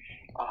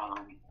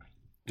 And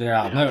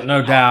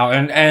no doubt.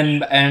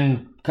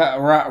 And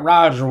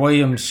Roger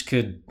Williams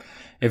could,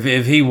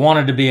 if he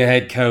wanted to be a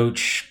head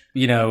coach,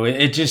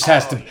 it just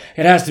has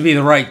to be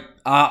the right.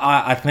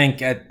 I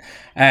think at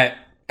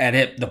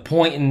the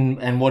point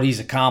and what he's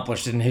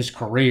accomplished in his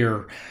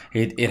career,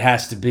 it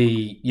has to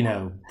be,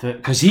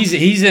 because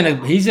he's in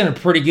a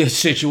pretty good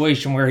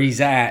situation where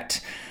he's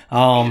at. He's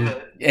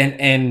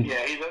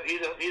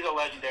a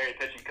legendary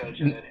pitching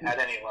coach at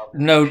any level.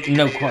 No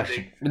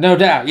question, no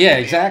doubt. Yeah,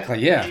 exactly.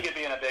 Yeah, he could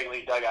be in a big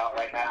league dugout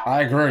right now.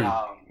 I agree.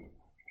 I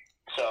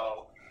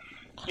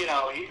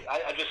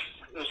just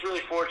was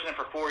really fortunate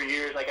for 4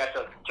 years. I got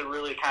to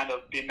really kind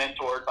of be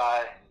mentored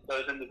by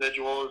those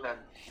individuals, and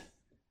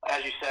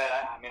as you said,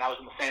 I was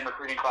in the same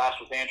recruiting class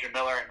with Andrew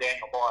Miller and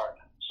Daniel Bard.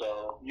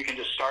 So you can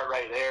just start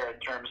right there in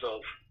terms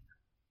of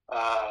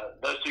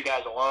those 2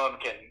 guys alone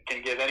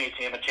can give any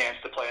team a chance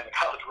to play in the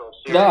College World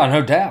Series.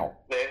 No doubt.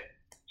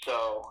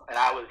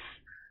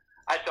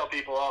 I tell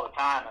people all the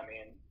time,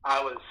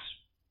 I was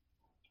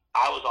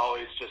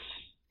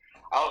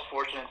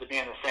fortunate to be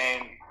in the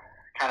same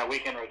kind of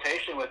weekend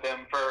rotation with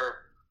them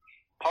for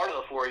part of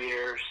the 4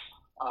 years.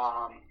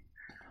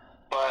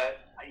 But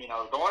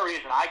the only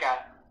reason I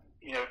got,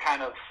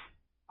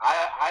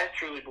 I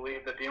truly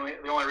believe that the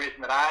only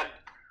reason that I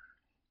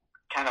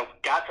kind of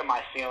got to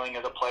my ceiling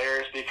as a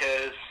player is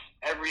because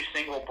every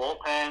single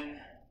bullpen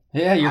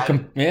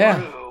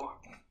threw,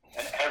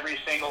 and every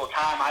single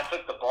time I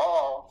took the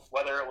ball,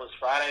 whether it was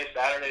Friday,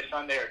 Saturday,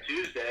 Sunday, or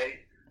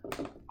Tuesday,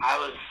 I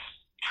was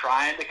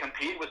trying to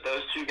compete with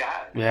those 2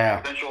 guys. Yeah.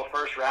 Eventual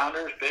first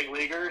rounders, big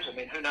leaguers.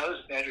 Who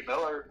knows if Andrew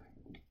Miller,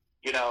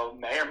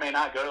 may or may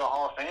not go to the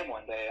Hall of Fame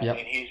one day. Yep.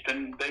 He's been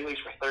in big leagues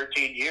for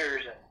 13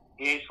 years, and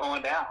he ain't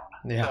slowing down.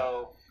 Yeah.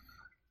 So,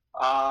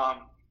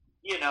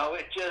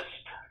 it just,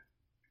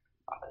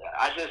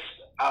 I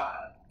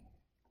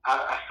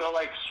feel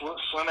like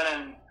swimming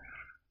in,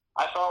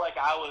 I felt like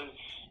I was,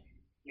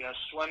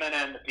 swimming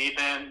in the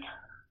deep end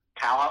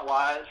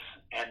talent-wise,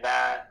 and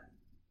that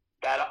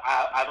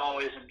I've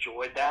always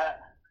enjoyed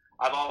that.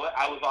 I've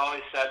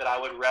always said that I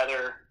would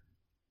rather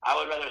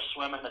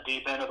swim in the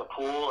deep end of the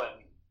pool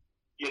and,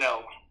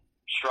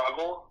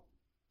 struggle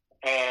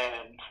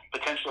and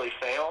potentially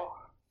fail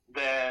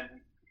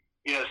than,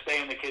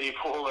 stay in the kiddie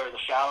pool or the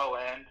shallow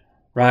end.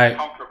 Right.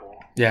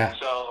 Comfortable. Yeah.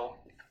 So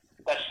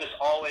that's just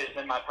always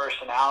been my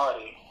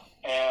personality.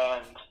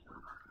 And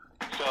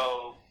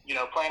so,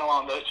 playing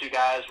along those 2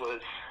 guys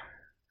was,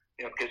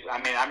 because,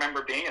 I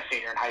remember being a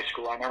senior in high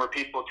school. I remember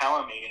people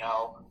telling me,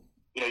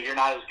 you're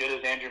not as good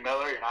as Andrew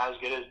Miller. You're not as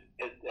good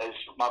as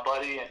my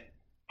buddy and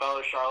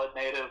fellow Charlotte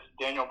native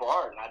Daniel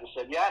Bard. And I just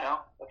said, yeah, I know.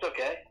 That's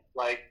okay.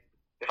 Like,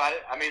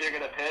 I'm either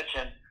going to pitch,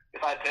 and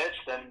if I pitch,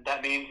 then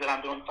that means that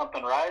I'm doing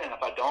something right. And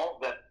if I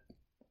don't, then,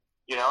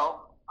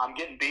 I'm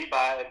getting beat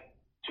by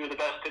 2 of the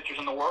best pitchers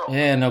in the world.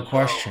 Yeah, no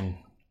question.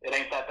 So it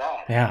ain't that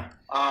bad. Yeah.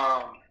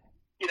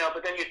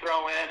 But then you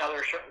throw in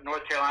other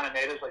North Carolina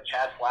natives like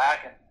Chad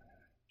Flack, and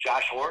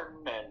Josh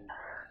Horton and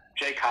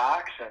Jay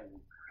Cox,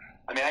 and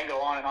I mean, I can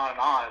go on and on and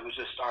on. It was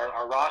just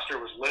our roster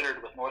was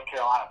littered with North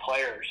Carolina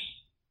players,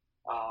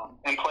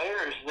 and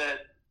players that,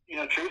 you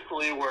know,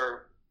 truthfully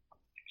were,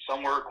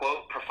 some were,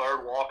 quote,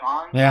 preferred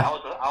walk-on. Yeah. I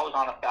was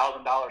on a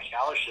 $1,000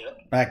 scholarship.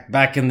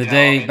 Back in the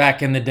day,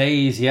 back in the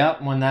days,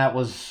 yep, when that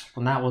was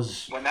allowed.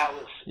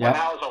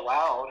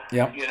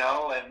 Yep. You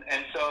know,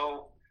 and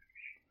so,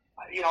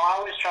 you know, I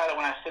always try to,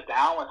 when I sit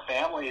down with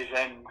families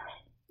and,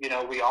 you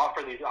know, we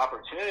offer these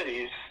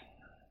opportunities,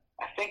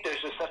 I think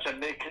there's just such a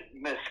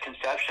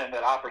misconception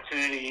that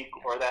opportunity,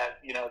 or that,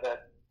 you know,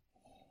 that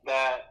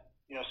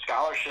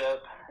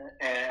scholarship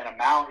and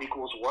amount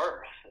equals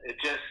worth.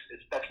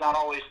 That's not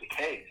always the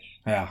case.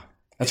 Yeah,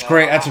 that's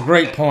great. That's a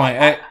great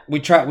point.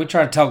 We try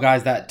to tell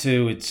guys that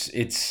too.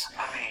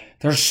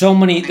 There's so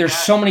many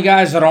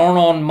guys that aren't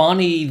on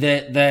money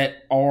that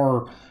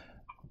are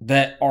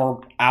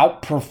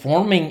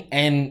outperforming,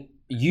 and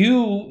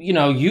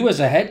you as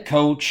a head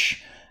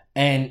coach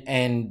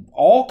and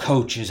all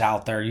coaches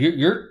out there,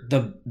 you're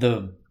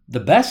the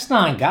best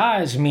 9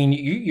 guys. I mean,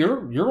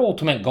 your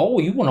ultimate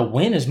goal, you want to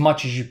win as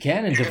much as you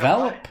can and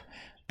develop,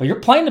 but you're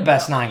playing the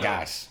best 9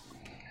 guys.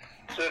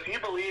 So if you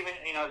believe in,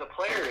 you know, as a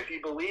player, if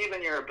you believe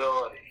in your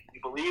ability, you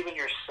believe in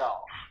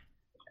yourself,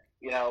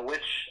 you know,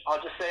 which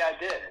I'll just say I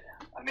did.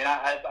 I mean,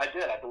 I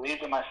did. I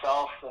believed in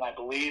myself, and I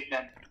believed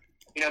in,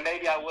 you know,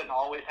 maybe I wouldn't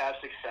always have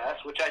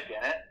success, which I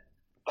didn't,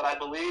 but I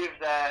believed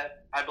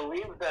that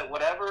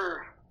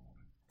whatever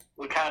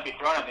would kind of be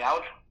thrown at me, I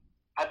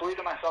believed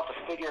in myself to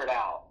figure it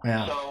out.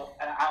 Yeah. So,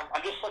 and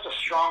I'm just such a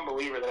strong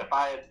believer that if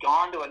I had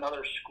gone to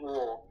another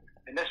school,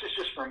 and this is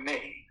just for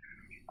me,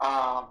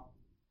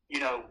 you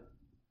know,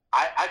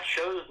 I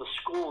chose the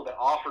school that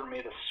offered me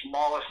the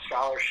smallest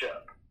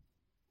scholarship.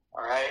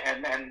 All right,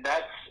 and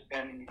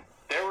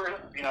there were,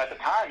 you know, at the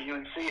time,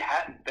 UNC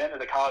hadn't been to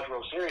the College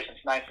World Series since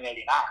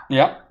 1989.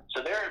 Yep.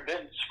 So there had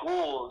been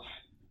schools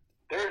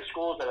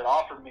that had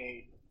offered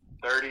me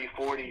 30,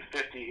 40,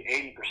 50,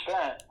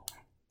 80%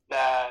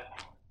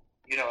 that,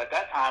 you know, at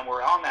that time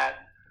were on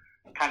that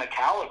kind of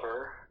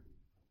caliber.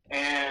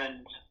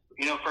 And,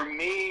 you know, for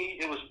me,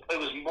 it was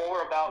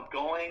more about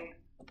going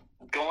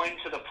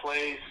to the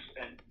place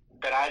and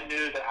that I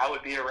knew that I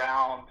would be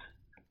around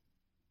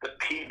the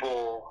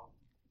people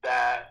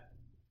that,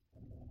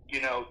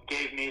 you know,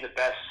 gave me the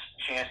best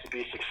chance to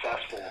be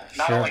successful.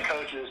 Not only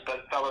coaches,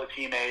 but fellow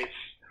teammates,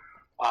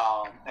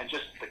 and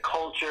just the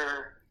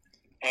culture.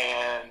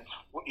 And,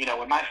 you know,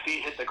 when my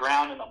feet hit the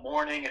ground in the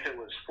morning, if it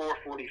was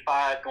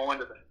 4:45, going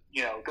to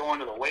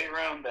the weight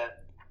room,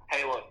 that,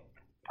 hey, look,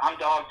 I'm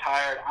dog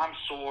tired, I'm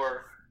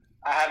sore,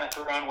 I haven't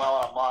thrown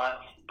well in a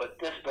month, but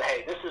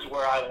hey, this is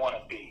where I want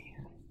to be.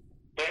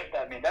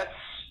 I mean,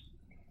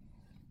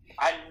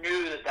 I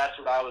knew that that's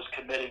what I was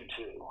committing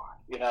to,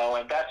 you know,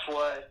 and that's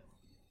what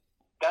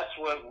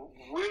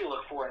we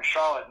look for in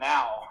Charlotte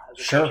now as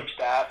a coaching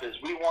staff,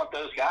 is we want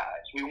those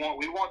guys. We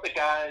want the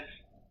guys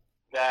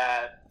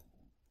that,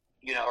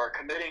 you know, are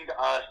committing to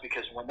us,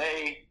 because when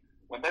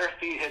their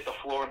feet hit the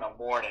floor in the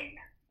morning,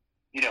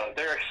 you know,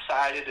 they're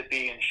excited to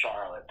be in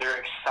Charlotte.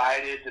 They're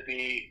excited to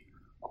be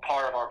a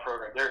part of our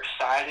program. They're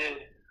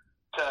excited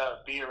to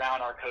be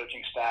around our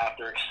coaching staff.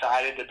 They're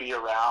excited to be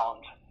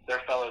around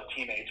their fellow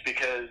teammates,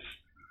 because,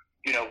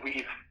 you know,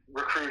 we've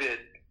recruited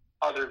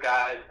other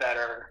guys that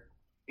are,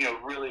 you know,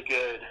 really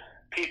good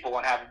people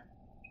and have,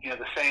 you know,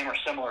 the same or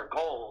similar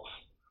goals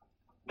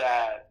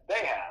that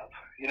they have,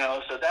 you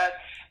know. So that's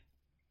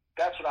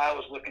what I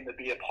was looking to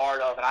be a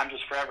part of, and I'm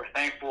just forever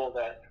thankful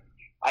that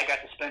I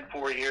got to spend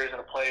 4 years in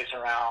a place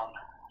around,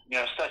 you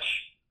know, such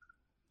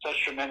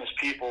tremendous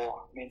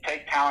people. I mean,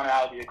 take talent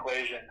out of the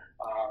equation,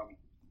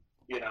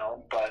 you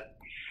know, but,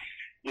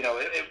 you know,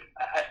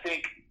 I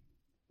think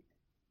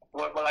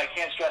what I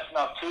can't stress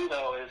enough too,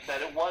 though, is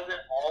that it wasn't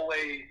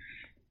always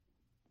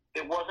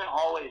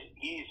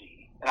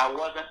easy, and I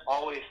wasn't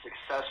always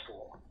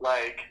successful.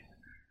 Like,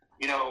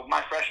 you know,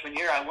 my freshman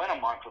year, I went a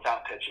month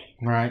without pitching.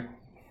 Right.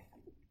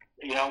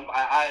 You know,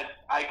 I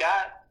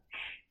got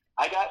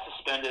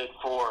suspended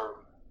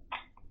for,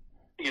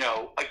 you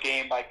know, a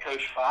game by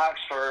Coach Fox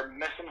for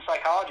missing a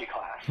psychology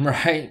class.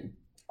 Right.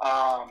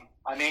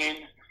 I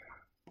mean,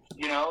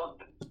 you know,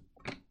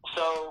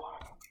 so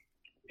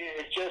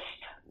it just,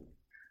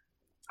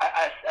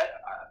 I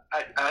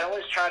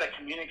always try to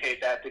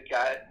communicate that to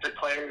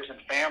players and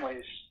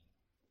families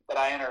that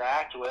I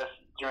interact with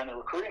during the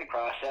recruiting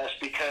process,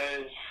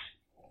 because,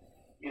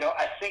 you know,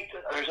 I think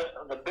that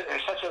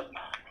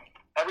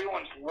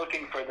everyone's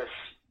looking for this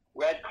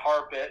red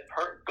carpet,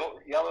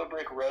 yellow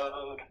brick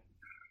road,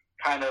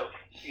 kind of,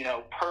 you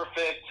know,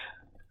 perfect,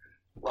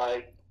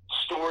 like,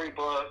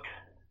 storybook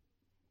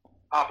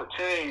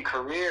opportunity and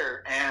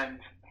career. And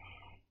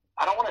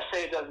I don't want to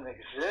say it doesn't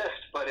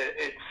exist, but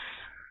it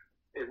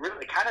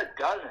really kind of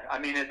doesn't. I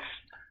mean, it's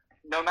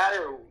no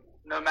matter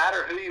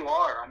who you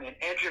are. I mean,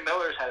 Andrew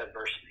Miller's had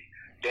adversity.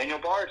 Daniel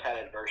Bard's had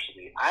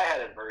adversity. I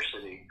had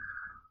adversity.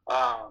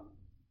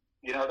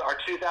 You know,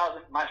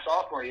 my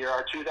sophomore year,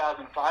 our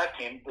 2005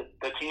 team,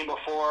 the team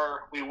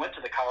before we went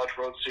to the College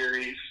World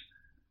Series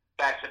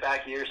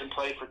back-to-back years and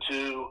played for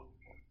 2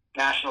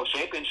 national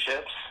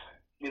championships.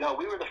 We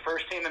were the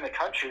first team in the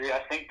country, I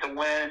think, to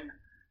win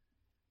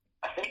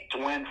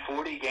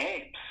 40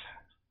 games.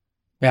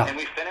 Yeah. And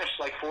we finished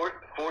like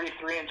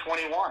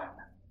 43-21.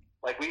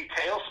 Like we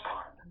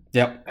tailspun.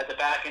 Yep. At the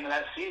back end of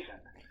that season.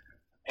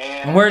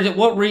 And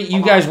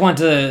you guys went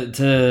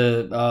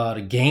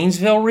to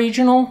Gainesville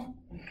Regional?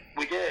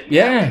 We did.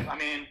 Yeah.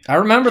 I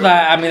remember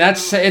that.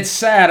 It's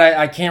sad.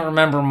 I can't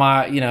remember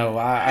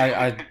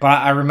but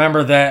I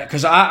remember that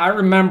because I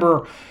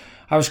remember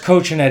I was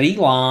coaching at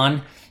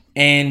Elon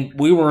and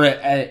we were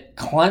at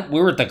the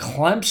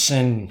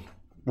Clemson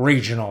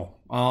Regional,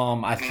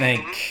 I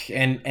think,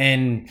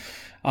 no,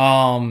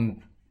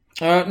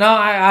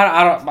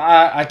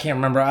 I can't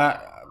remember.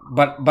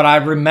 But I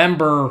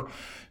remember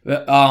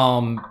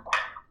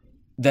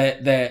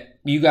that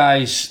you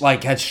guys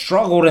like had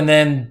struggled, and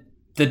then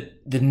the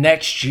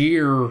next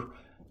year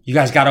you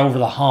guys got over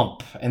the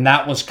hump, and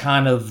that was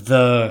kind of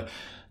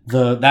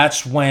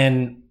that's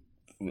when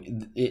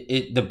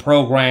the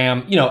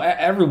program.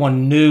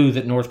 Everyone knew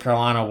that North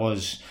Carolina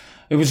was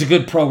a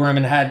good program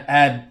and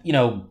had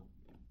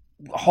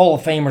Hall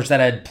of Famers that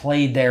had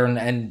played there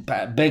and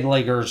big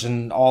leaguers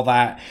and all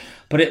that,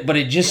 but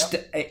it just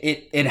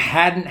it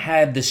hadn't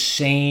had the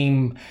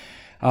same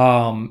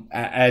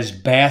as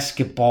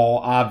basketball,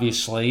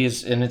 obviously,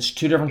 and it's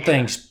 2 different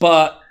things.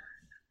 But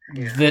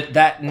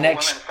that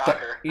next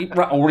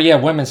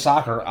women's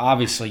soccer,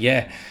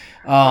 obviously,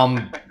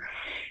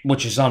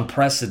 which is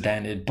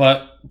unprecedented.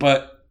 But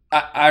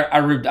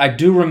I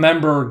do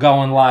remember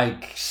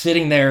going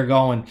sitting there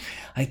going.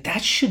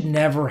 That should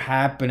never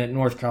happen at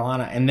North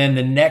Carolina. And then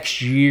the next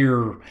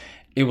year,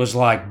 it was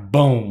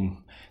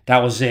boom. That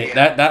was it.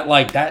 Yeah.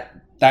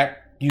 That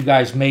you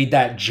guys made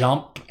that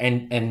jump,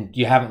 and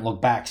you haven't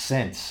looked back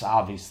since.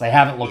 Obviously, they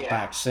haven't looked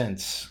back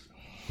since.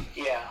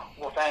 Yeah.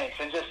 Well, thanks.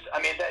 And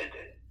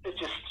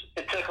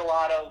it took a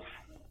lot of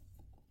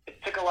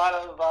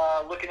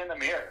looking in the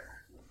mirror.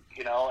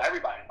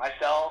 Everybody,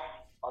 myself,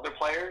 other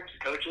players,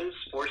 coaches,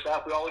 sports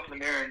staff, we all looked in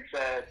the mirror and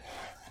said,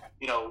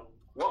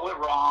 what went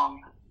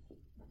wrong?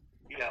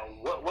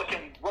 What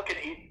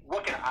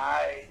can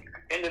I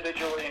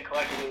individually and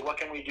collectively, what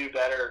can we do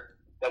better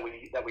that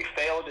we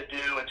failed to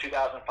do in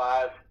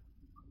 2005?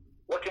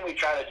 What can we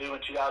try to do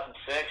in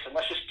 2006? And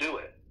let's just do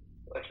it.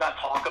 Let's not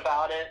talk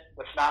about it.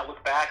 Let's not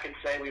look back and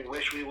say we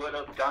wish we would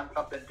have done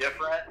something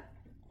different.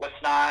 Let's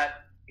not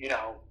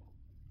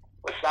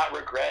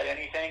regret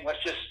anything.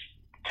 Let's just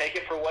take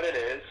it for what it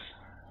is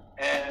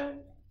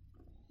and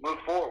move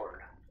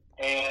forward.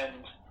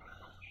 And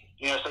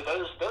so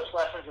those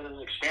lessons and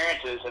those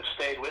experiences have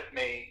stayed with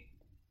me,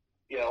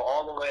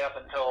 all the way up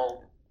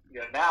until,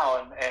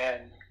 now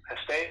and have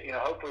stayed,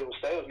 hopefully will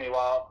stay with me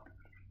while,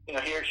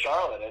 here in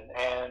Charlotte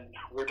and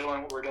we're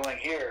doing what we're doing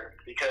here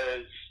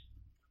because,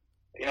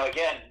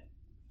 again,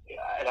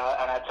 and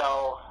I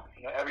tell,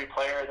 every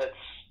player that's,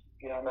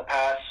 in the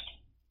past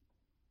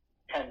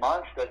 10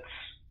 months, that's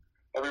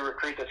every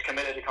recruit that's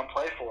committed to come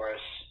play for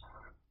us.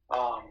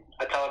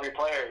 I tell every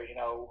player,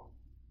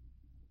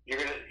 you're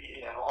gonna,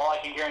 all I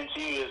can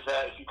guarantee you is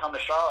that if you come to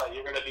Charlotte,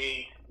 you're gonna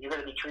be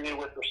treated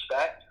with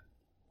respect.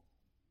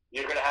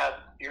 You're gonna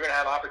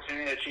have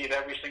opportunity to achieve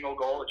every single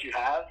goal that you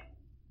have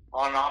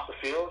on and off the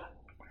field.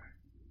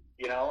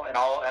 And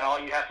all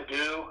you have to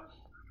do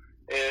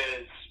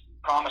is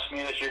promise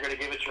me that you're gonna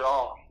give it your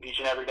all each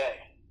and every day.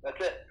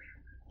 That's it.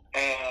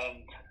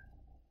 And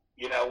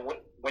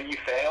when you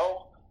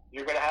fail,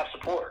 you're gonna have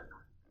support.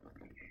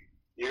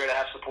 You're gonna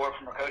have support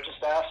from a coaching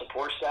staff,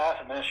 support staff,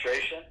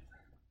 administration.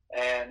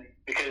 And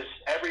because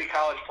every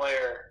college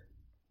player,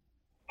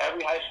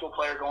 every high school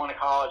player going to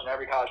college and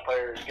every college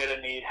player is going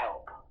to need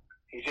help.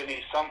 He's going to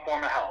need some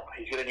form of help.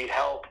 He's going to need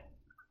help,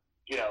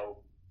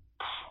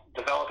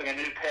 developing a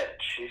new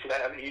pitch. He's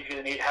going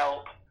to need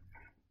help,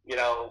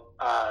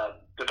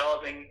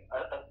 developing,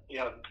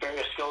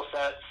 various skill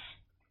sets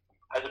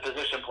as a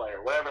position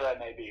player, whatever that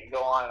may be, and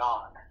go on and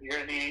on. You're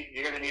going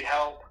to need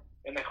help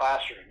in the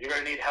classroom. You're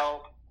going to need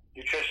help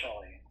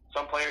nutritionally.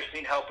 Some players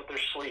need help with their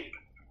sleep.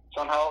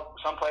 Some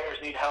players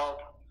need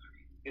help,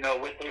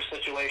 with their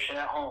situation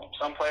at home.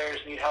 Some players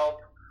need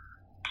help,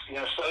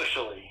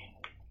 socially.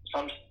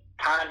 Some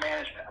time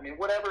management.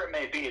 Whatever it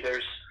may be,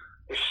 there's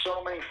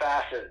so many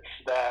facets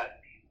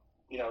that,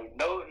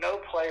 no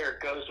player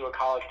goes to a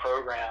college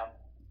program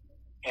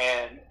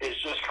and is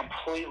just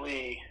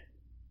completely,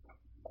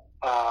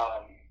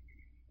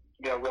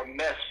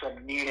 remiss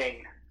from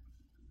needing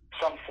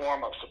some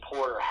form of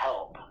support or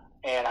help.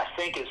 And I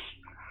think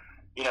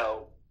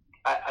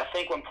I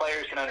think when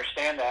players can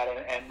understand that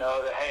and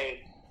know that,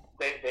 hey,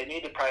 they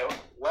need to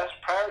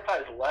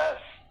prioritize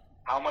less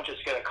how much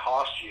it's going to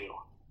cost you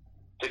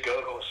to go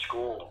to a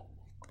school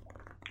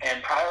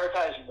and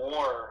prioritize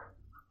more,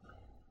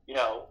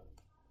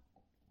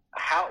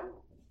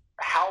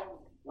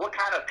 what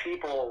kind of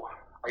people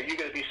are you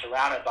going to be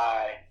surrounded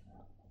by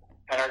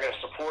and are going to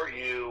support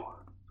you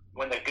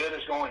when the good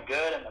is going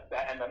good and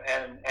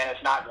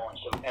it's not going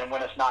so, and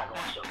when it's not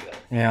going so good.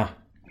 Yeah.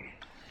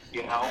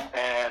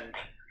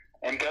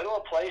 And go to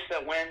a place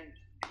that when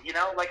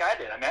like I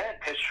did. I mean,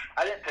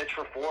 I didn't pitch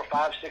for 4,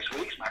 5, 6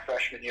 weeks my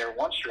freshman year,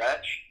 one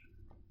stretch.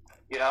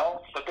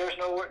 But there's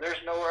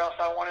nowhere else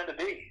I wanted to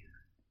be.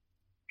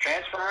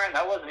 Transferring,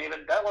 that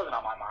wasn't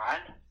on my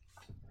mind.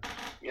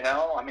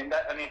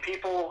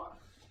 People.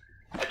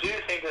 I do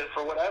think that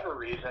for whatever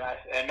reason,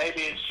 and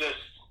maybe it's just,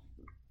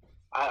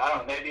 I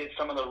don't know, maybe it's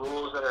some of the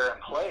rules that are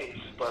in place,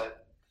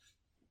 but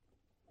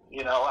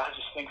I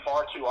just think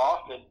far too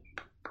often,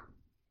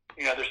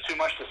 there's too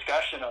much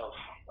discussion of,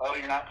 oh,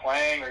 you're not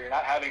playing or you're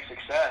not having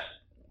success.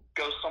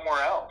 Go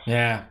somewhere else.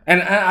 Yeah,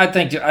 and I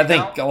think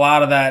a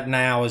lot of that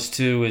now is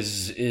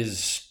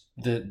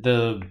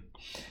the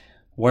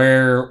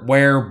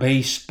where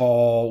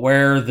baseball,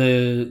 where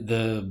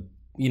the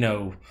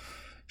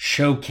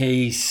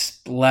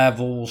showcase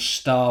level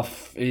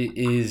stuff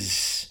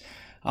is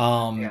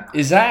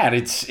that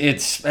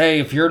it's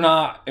hey, if you're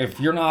not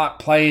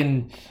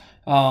playing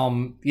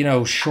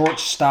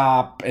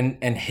shortstop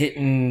and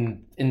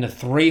hitting in the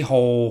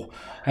 3-hole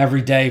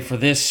every day for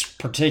this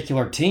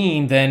particular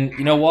team, then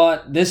you know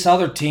what, this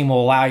other team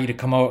will allow you to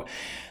come out.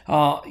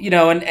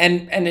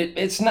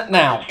 It's not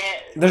now.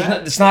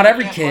 It's not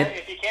every kid.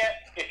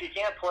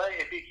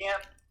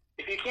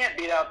 If you can't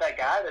beat out that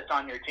guy that's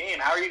on your team,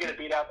 how are you going to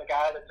beat out the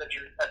guy that's at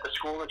the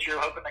school that you're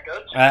hoping to go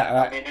to?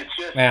 It's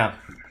just. Yeah.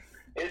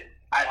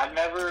 I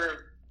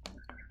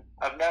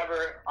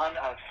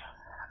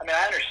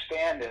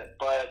understand it,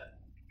 but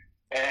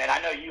and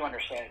I know you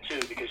understand it too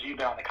because you've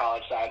been on the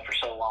college side for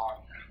so long.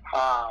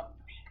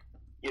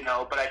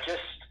 But I just,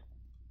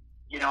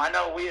 I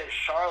know we at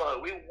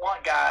Charlotte, we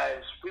want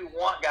guys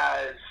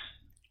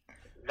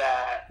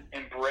that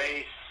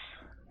embrace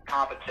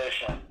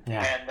competition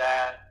and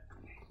that,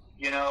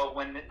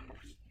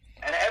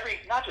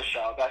 not just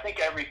Charlotte, but I think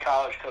every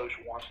college coach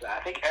wants that.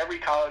 I think every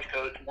college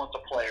coach wants a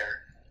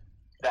player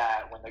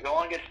that when the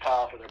going gets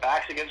tough or their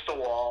back's against the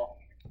wall,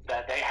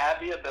 that they have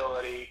the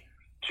ability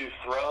to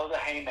throw the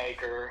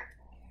haymaker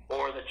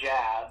or the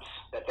jabs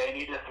that they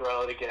need to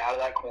throw to get out of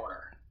that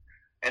corner.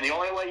 And the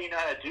only way you know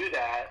how to do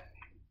that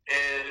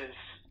is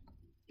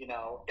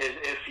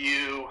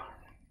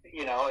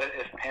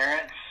if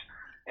parents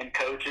and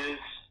coaches,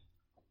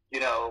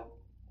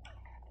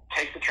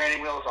 take the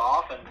training wheels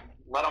off and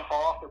let them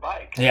fall off their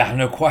bike. Yeah,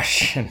 no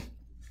question.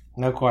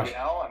 No question.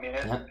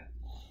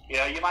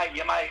 You might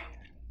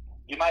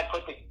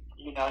put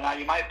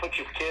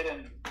your kid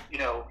in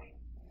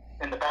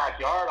the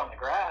backyard on the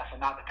grass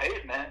and not the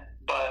pavement,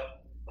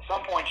 but at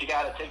some point you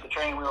got to take the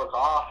training wheels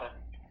off and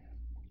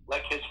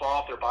let kids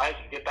fall off their bikes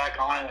and get back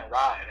on it and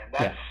ride. And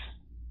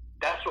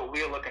that's what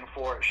we're looking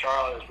for at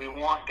Charlotte. Is we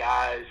want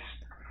guys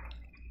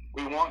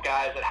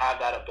that have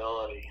that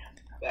ability,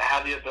 that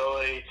have the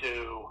ability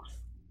to,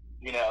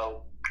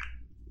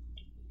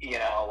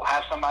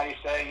 have somebody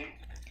say,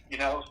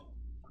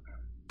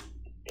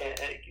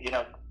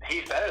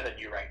 he's better than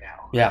you right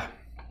now. Yeah.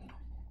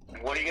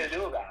 And what are you going to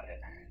do about it?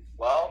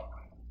 Well,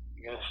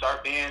 I'm going to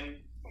start being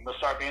the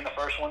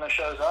first one that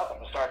shows up. I'm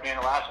going to start being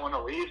the last one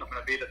that leaves. I'm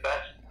going to be the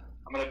best.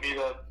 I'm going to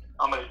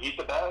eat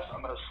the best.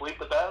 I'm going to sleep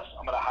the best.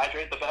 I'm going to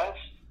hydrate the best.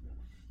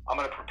 I'm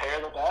going to prepare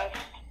the best.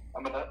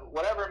 I'm going to,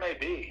 whatever it may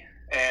be.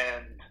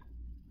 And,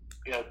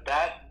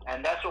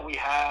 that's what we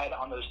had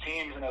on those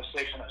teams in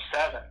 06 and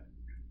 07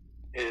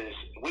 is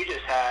we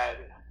just had,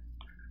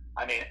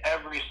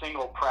 every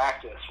single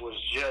practice was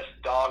just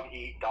dog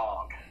eat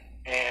dog.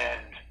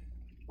 And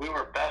we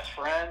were best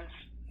friends.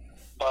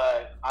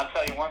 But I'll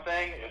tell you one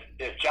thing,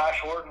 if Josh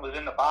Horton was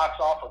in the box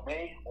off of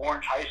me,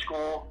 Orange High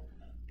School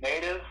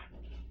native,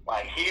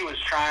 like he was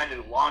trying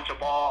to launch a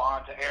ball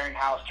onto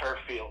Ehringhaus turf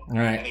field.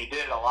 Right. And he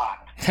did it a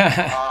lot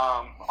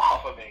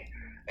off of me.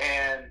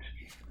 And,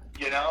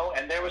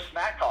 and there was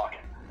smack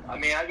talking. I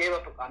remember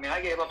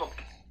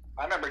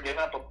giving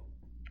up a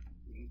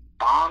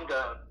bomb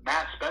to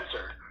Matt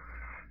Spencer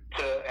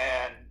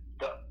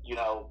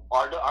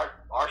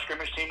our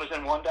scrimmage team was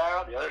in one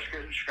dugout, the other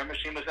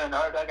scrimmage team was in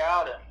another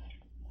dugout, and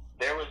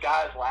there was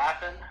guys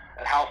laughing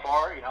at how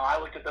far, I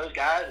looked at those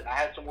guys and I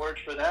had some words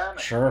for them.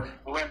 Sure.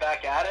 We went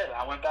back at it, and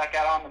I went back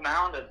out on the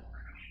mound and,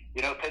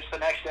 pitched the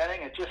next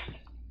inning. It just,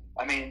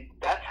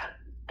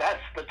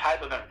 that's the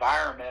type of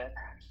environment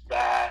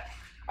that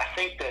I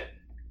think that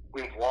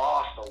we've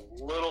lost a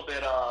little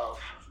bit of,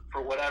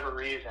 for whatever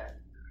reason,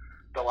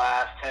 the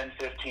last 10,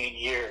 15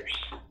 years.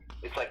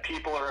 It's like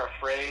people are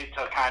afraid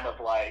to kind of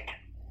like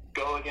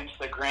go against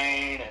the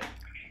grain and,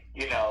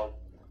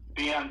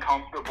 be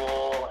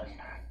uncomfortable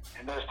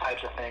and those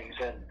types of things.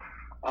 And,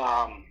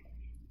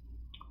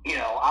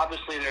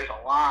 obviously there's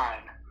a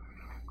line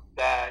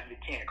that you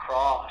can't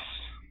cross,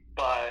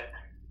 but,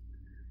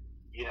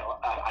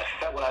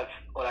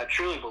 what I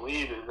truly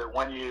believe is that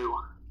when you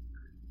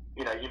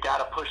got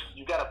to push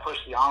the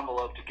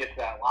envelope to get to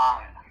that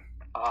line,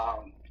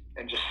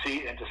 and to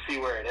see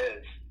where it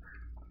is.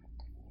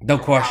 No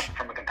question.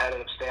 From a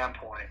competitive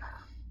standpoint.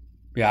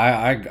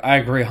 Yeah, I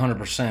agree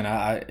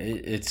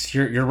 100%.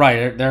 You're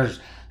right. There's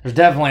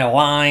definitely a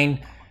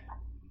line.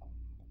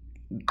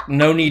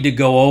 No need to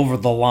go over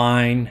the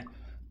line,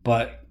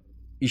 but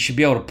you should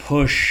be able to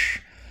push.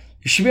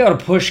 You should be able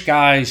to push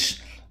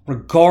guys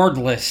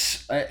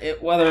regardless,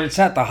 whether it's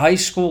at the high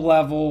school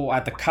level,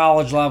 at the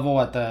college level,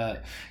 at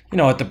the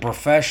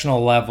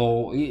professional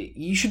level,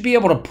 you should be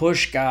able to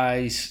push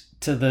guys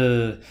to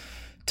the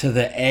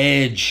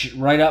edge,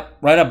 right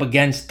up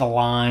against the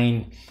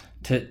line,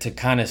 to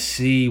kind of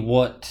see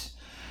what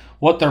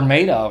they're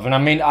made of. And I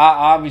mean,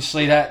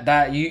 obviously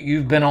that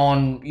you've been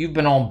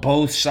on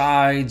both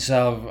sides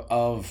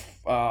of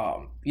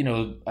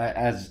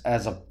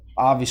as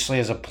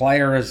a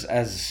player,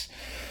 as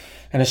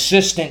an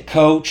assistant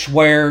coach,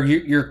 where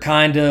you're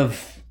kind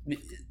of,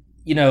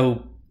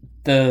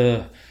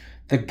 the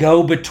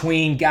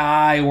go-between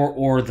guy,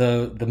 or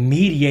the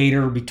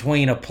mediator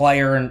between a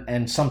player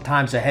and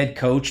sometimes a head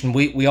coach. And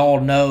we all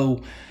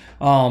know,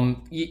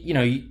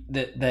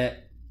 that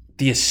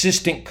the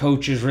assistant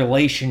coach's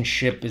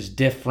relationship is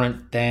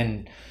different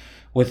than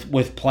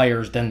with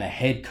players than the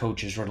head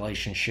coach's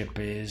relationship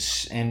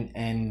is.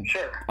 And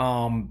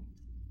Sure.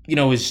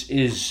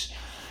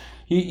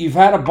 You've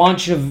had a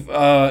bunch of,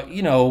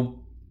 I'm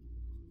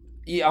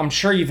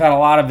sure you've had a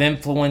lot of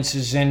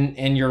influences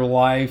in your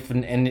life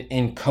and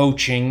in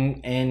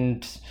coaching.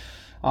 And,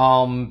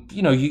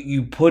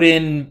 you put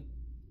in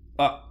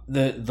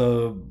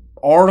the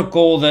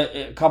article that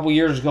a couple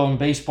years ago in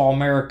Baseball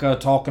America,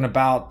 talking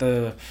about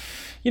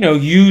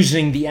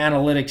using the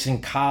analytics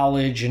in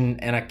college.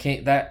 And I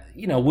can't, that,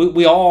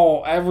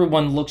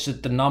 everyone looks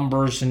at the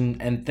numbers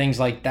and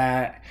things like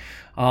that.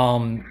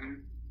 And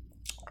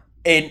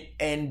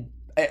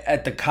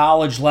at the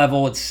college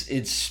level,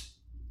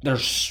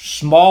 there's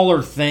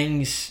smaller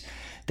things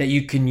that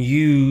you can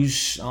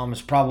use.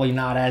 It's probably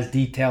not as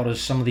detailed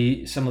as some of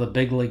the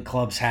big league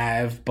clubs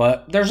have,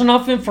 but there's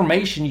enough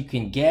information you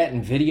can get,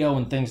 and video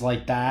and things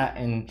like that.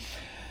 And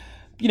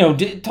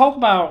talk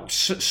about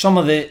some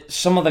of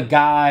the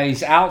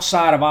guys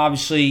outside of,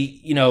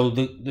 obviously,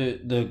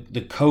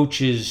 the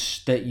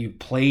coaches that you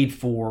played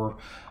for.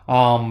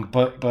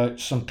 But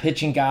some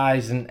pitching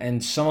guys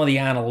and some of the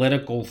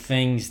analytical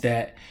things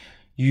that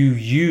you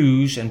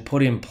use and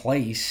put in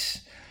place,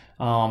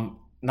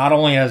 not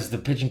only as the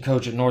pitching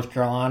coach at North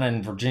Carolina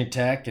and Virginia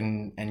Tech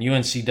and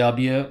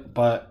UNCW,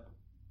 but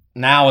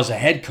now as a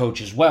head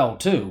coach as well,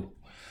 too.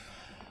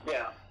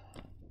 Yeah,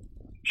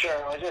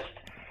 sure. I just,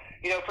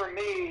 for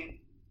me,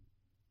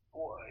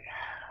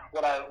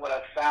 what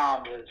I've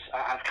found is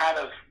I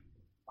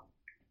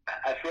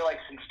feel like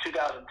since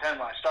 2010,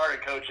 when I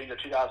started coaching, to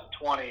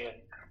 2020, and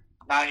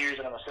 9 years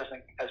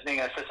as being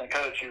an assistant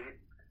coach,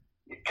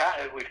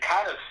 we've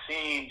kind of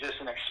seen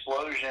just an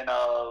explosion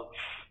of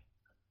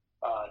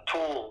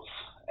tools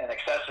and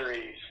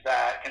accessories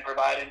that can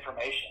provide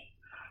information.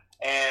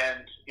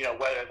 And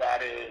whether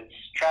that is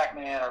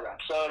TrackMan or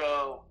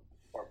Rapsodo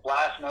or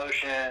Blast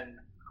Motion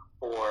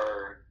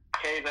or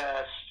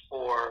KVest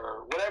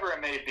or whatever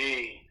it may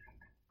be,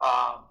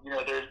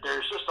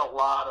 there's just a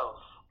lot of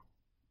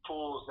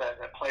tools that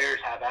players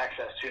have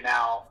access to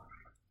now,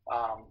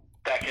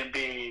 that can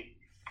be,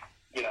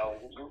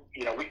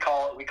 we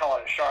call it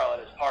at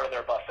Charlotte as part of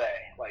their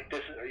buffet. Like,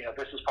 this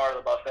is part of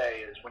the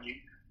buffet, is when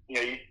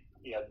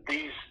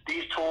these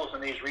tools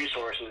and these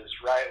resources,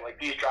 right? Like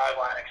these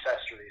driveline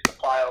accessories, the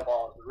plyo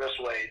balls, the wrist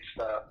weights,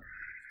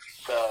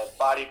 the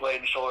body blade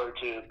and shoulder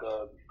tube,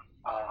 the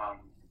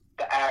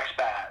axe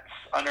bats,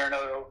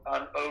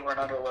 over and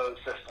under load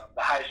system,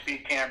 the high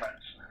speed cameras.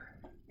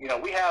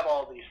 We have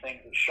all these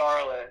things in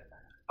Charlotte.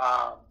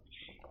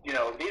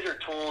 These are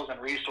tools and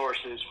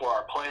resources for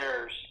our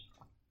players,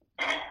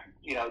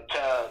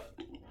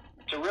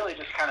 to really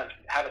just kind of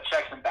have a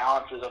checks and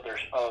balances of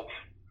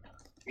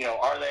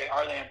are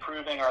they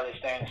improving, are they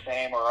staying the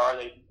same, or are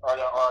they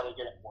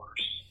getting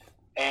worse?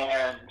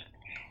 And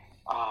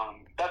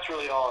that's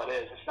really all it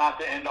is. It's not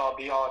the end all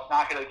be all. It's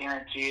not going to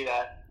guarantee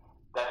that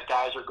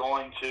guys are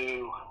going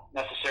to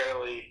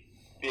necessarily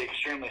be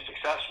extremely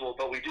successful,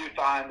 but we do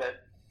find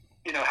that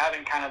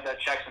having kind of that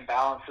checks and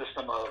balance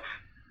system of,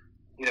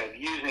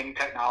 using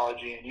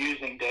technology and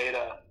using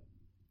data,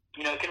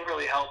 can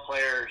really help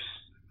players,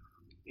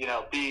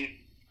 be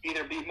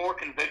more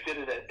convicted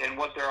in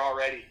what they're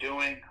already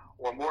doing,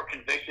 or more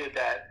convicted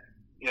that,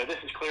 this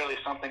is clearly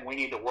something we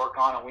need to work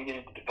on and we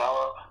need to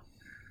develop,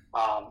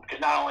 because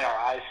not only our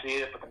eyes see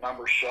it, but the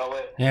numbers show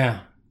it.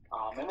 Yeah.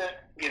 And then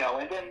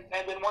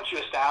once you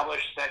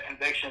establish that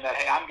conviction that,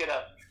 hey, I'm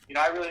gonna,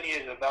 I really need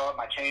to develop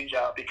my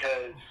changeup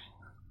because,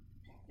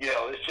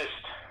 it's just,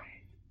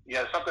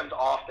 something's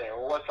off there.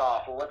 Well, what's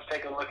off? Well, let's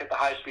take a look at the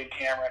high-speed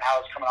camera and how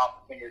it's coming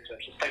off the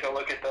fingertips. Let's take a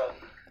look at the,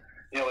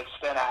 its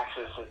spin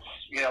axis. It's,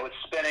 it's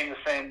spinning the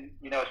same,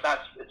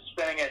 it's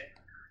spinning at,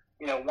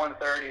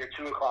 1:30 or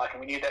 2 o'clock,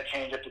 and we need that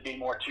changeup to be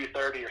more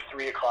 2:30 or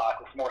 3 o'clock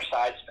with more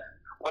side spin.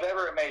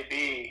 Whatever it may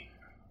be,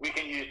 we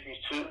can use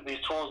these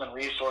tools and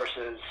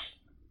resources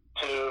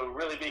to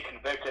really be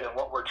convicted in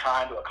what we're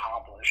trying to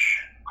accomplish.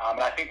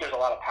 And I think there's a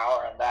lot of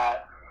power in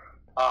that.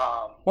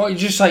 Well, you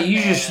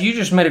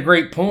just made a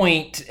great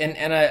point,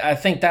 and I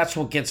think that's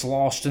what gets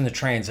lost in the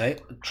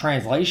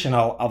translation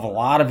of a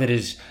lot of it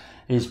is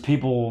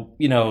people,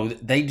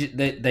 they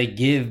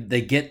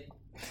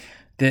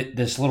get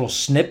this little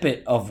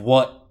snippet of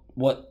what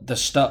the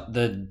stuff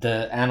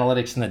the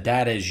analytics and the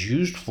data is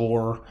used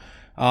for,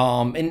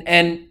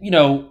 and you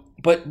know,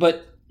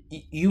 but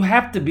you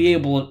have to be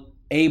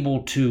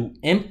able to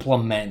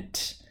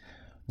implement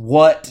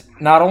what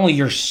not only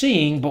you're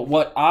seeing, but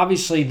what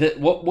obviously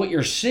what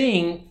you're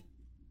seeing.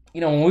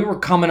 You know, when we were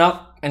coming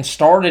up and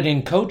started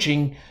in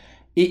coaching,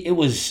 it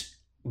was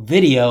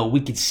video.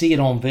 We could see it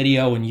on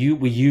video, and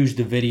we used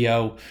the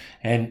video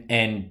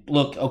and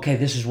look, okay,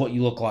 this is what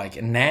you look like.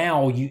 And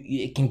now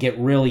it can get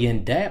really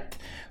in depth,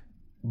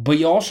 but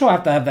you also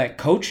have to have that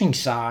coaching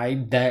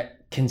side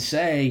that can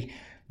say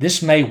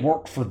this may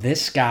work for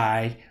this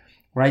guy,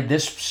 right?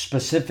 This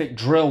specific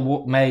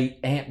drill may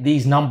amp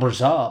these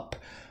numbers up,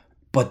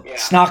 but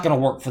it's not going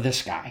to work for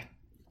this guy.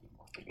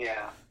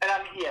 Yeah,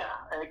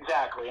 and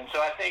exactly. And so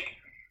I think,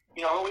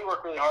 you know, what we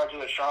work really hard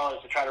to at Charlotte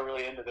is to try to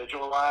really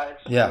individualize,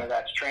 whether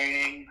that's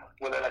training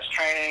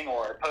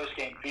or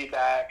post-game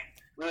feedback,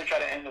 really try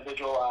to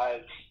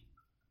individualize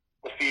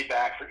the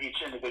feedback for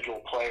each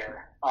individual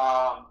player.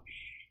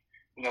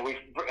 You know,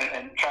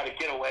 and try to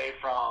get away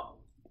from,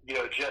 you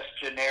know, just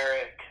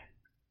generic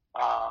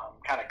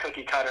kind of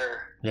cookie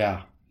cutter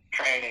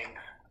training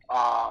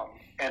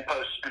and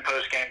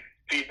post-game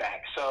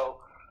feedback. So,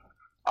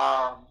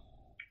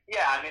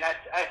 yeah, I mean,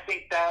 I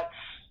think that's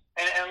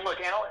and look,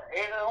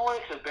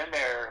 analytics have been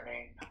there. I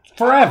mean,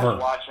 forever.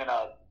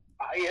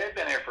 It's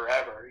been there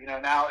forever. You know,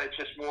 now it's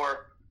just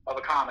more of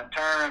a common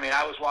term. I mean,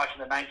 I was watching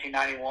the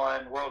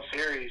 1991 World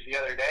Series the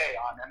other day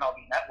on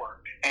MLB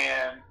Network,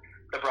 and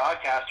the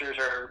broadcasters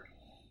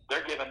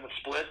they're giving the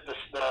split,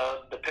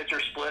 the pitcher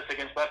splits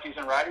against lefties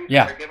and righties.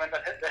 Yeah. They're giving the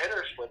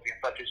hitter splits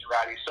against lefties and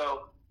righties.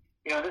 So,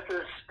 you know,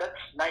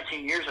 that's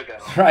 19 years ago.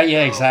 Right.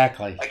 Yeah. So,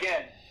 exactly.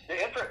 Again,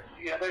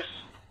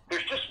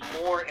 there's just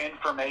more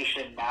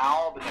information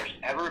now than there's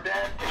ever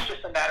been. It's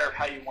just a matter of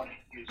how you want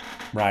to use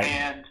it. Right.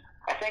 And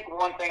I think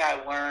one thing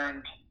I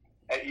learned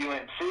at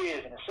UNC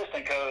as an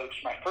assistant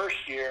coach my first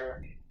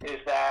year is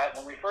that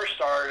when we first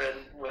started,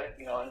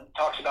 you know, and it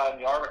talks about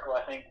in the article,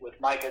 I think, with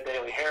Micah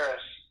Daly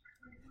Harris,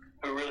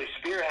 who really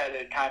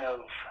spearheaded kind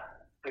of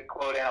the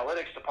quote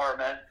analytics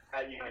department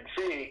at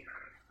UNC,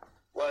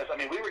 was, I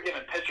mean, we were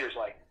giving pitchers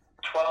like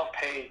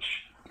 12-page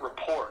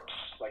reports,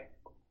 like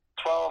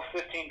 12,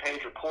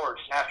 15-page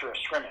reports after a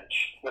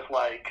scrimmage with,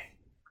 like,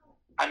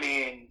 I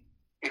mean,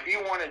 if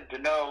you wanted to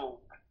know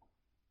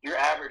your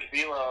average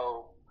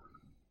velo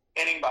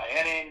inning by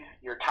inning,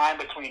 your time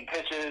between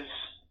pitches,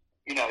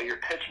 you know, your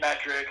pitch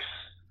metrics,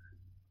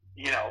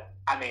 you know,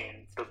 I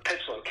mean, the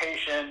pitch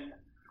location,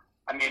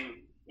 I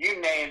mean, you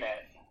name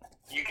it,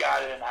 you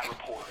got it in that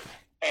report.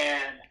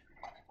 And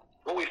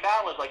what we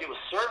found was, like, it was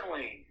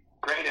certainly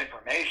great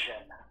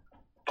information,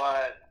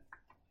 but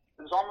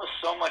there's almost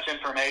so much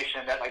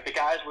information that, like, the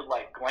guys would,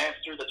 like, glance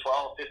through the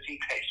 12, 15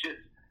 pages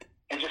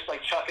and just,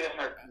 like, chuck it in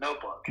their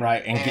notebook.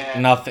 Right, and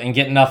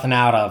get nothing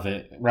out of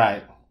it.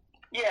 Right.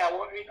 Yeah,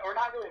 or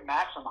not really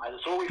maximize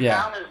it. So what we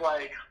found is,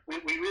 like, we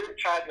really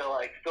tried to,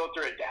 like,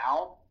 filter it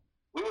down.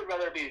 We would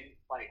rather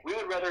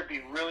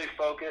be really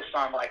focused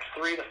on, like,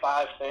 3 to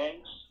 5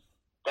 things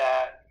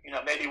that, you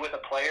know, maybe with a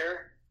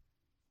player,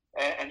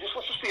 and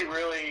let's just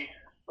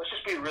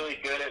be really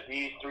good at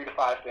these 3 to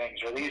 5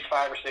 things, or these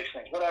 5 or 6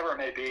 things, whatever it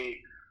may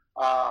be.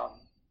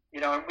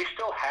 You know, and we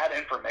still had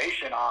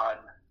information on,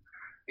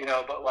 you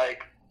know, but,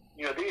 like,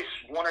 you know, these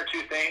 1 or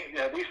 2 things, you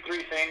know, these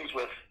 3 things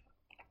with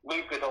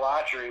Luca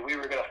Delatry we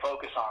were going to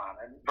focus on,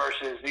 and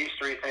versus these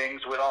 3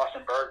 things with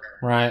Austin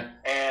Bergner. Right.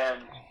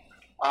 And,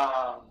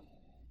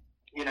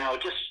 you know,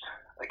 just,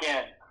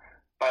 again,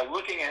 by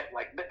looking at,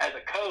 like, as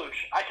a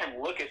coach, I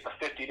can look at the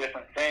 50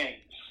 different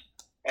things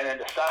and then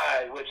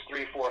decide which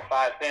 3, 4,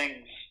 5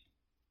 things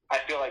I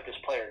feel like this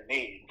player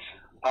needs.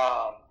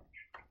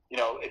 You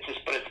know,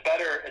 but it's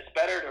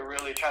better to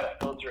really try to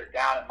filter it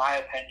down, in my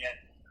opinion,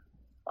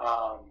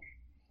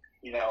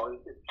 you know,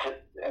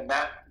 in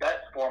that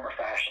form or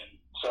fashion.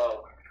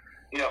 So,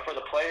 you know, for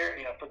the player,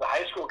 you know, for the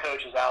high school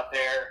coaches out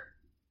there,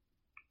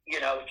 you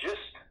know, just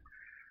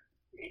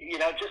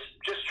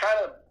try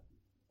to,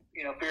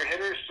 you know, for your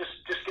hitters,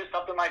 just get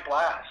something like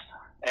Blast,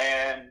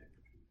 and,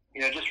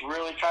 you know, just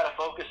really try to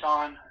focus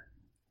on,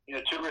 you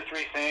know, 2 or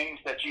 3 things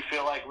that you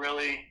feel like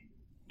really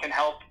can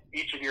help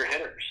each of your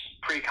hitters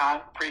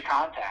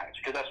pre-contact,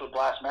 because that's what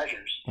Blast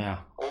measures. Yeah.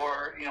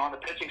 Or, you know, on the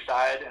pitching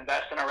side,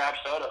 invest in a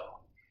Rapsodo,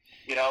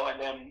 you know, and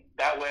then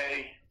that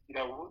way, you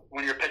know,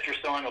 when your pitcher's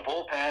throwing a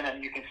bullpen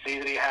and you can see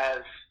that he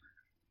has,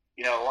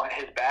 you know,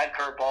 his bad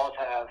curveballs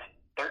have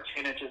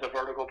 13 inches of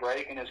vertical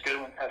break and his good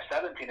ones have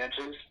 17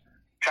 inches,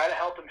 try to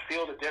help him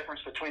feel the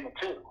difference between the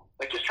two.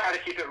 Like, just try to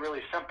keep it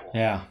really simple.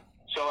 Yeah.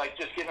 So, like,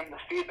 just give him the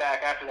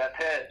feedback after that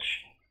pitch.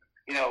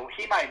 You know,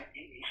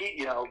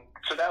 you know,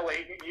 so that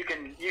way you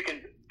can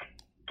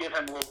give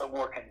him a little bit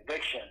more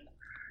conviction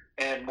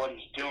in what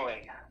he's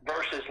doing,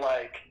 versus,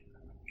 like,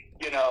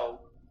 you know,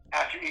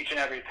 after each and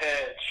every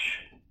pitch,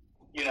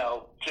 you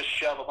know, just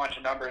shove a bunch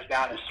of numbers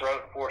down his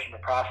throat and force him to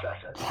process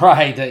it.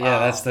 Right.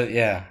 Yeah.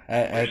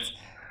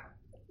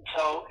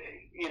 So,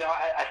 you know,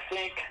 I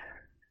think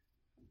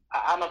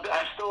I'm a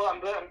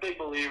big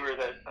believer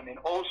that, I mean,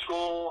 old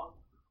school,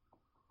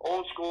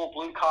 old school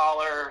blue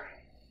collar,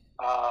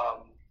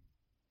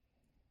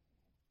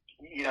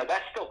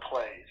 that still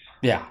plays.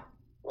 Yeah.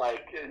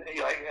 Like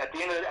at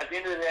the end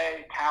of the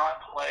day, talent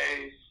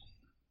plays,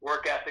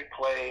 work ethic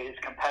plays,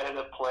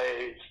 competitive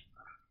plays.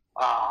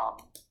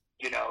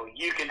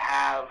 You can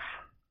have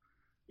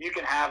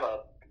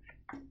a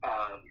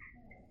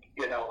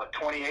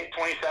 28,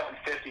 27,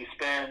 50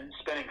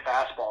 spinning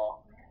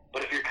fastball,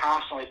 but if you're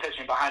constantly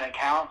pitching behind in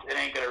counts, it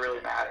ain't going to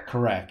really matter.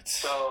 Correct.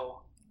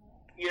 So,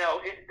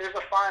 there's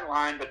a fine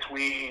line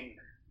between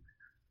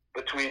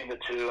the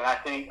two, and I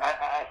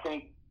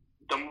think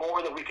the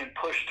more that we can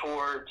push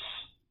towards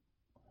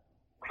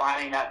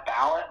finding that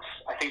balance,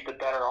 I think the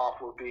better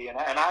off we'll be. And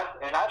I've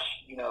been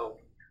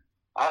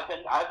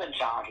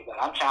challenged with that.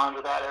 I'm challenged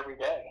with that every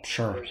day.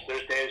 Sure.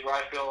 There's days where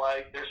I feel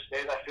like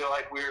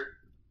we're,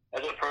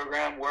 as a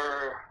program,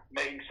 we're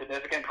making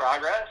significant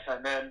progress,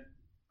 and then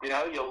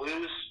you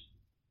lose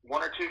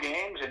one or two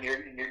games, and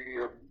you're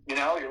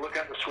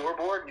looking at the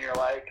scoreboard, and you're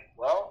like,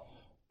 well,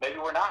 maybe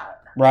we're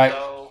not. Right.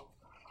 So,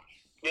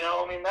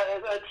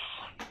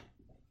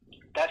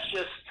 that's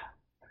just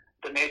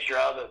the nature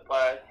of it.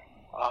 But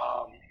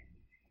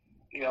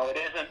it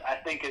isn't. I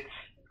think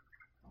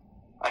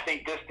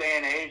this day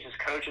and age, as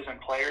coaches and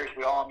players,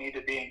 we all need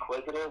to be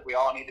inquisitive. We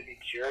all need to be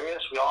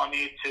curious. We all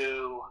need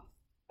to.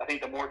 I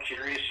think the more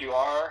curious you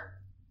are,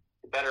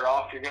 the better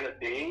off you're going to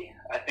be.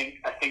 I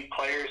think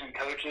players and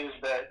coaches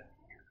that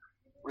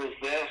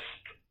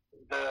resist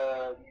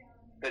the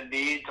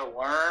need to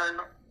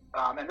learn,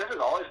 and this has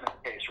always been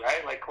the case,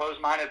 right? Like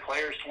closed-minded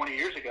players 20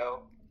 years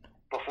ago,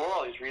 before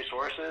all these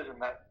resources,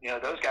 and that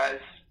those guys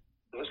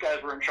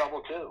were in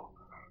trouble too.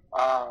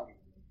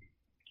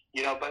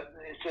 But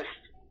it's just,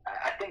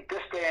 I think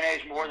this day and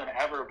age more than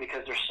ever,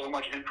 because there's so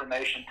much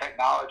information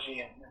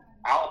technology and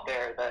out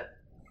there, that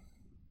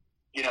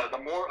the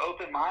more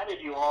open-minded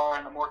you are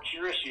and the more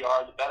curious you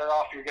are, the better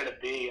off you're going to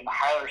be, and the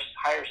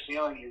higher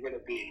ceiling you're going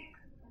to be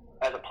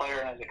as a player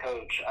and as a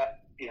coach.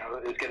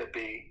 Is going to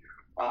be.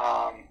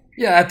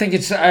 Yeah, I think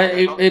it's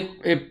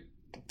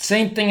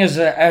same thing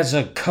as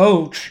a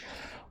coach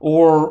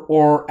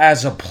or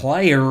as a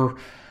player.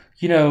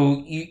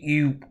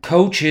 You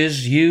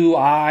coaches,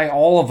 I,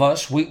 all of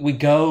us, we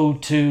go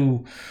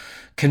to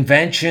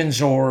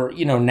conventions, or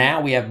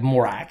now we have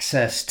more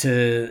access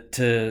to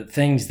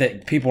things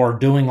that people are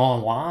doing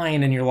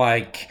online, and you're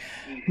like,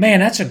 man,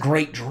 that's a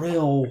great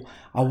drill.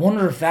 I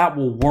wonder if that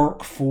will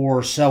work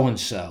for so and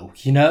so.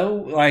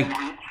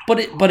 But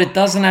it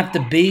doesn't have to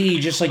be,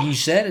 just like you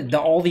said,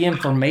 all the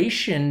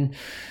information.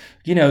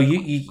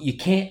 You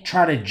can't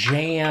try to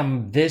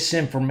jam this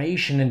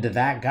information into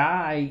that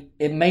guy.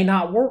 It may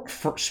not work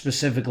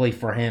specifically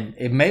for him.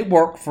 It may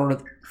work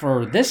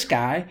for this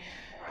guy,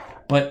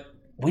 but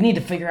we need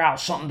to figure out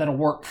something that'll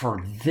work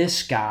for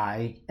this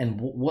guy and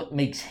what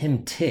makes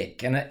him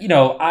tick. And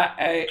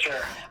I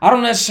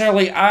don't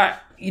necessarily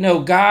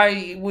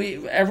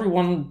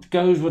everyone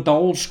goes with the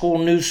old school,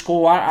 new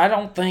school. I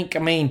don't think.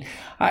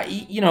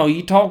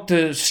 You talk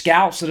to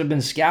scouts that have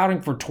been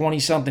scouting for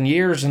 20-something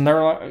years, and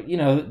they're,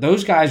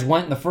 those guys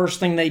went and the first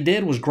thing they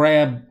did was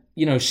grab,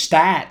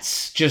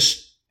 stats,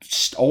 just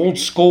old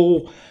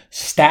school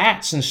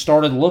stats, and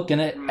started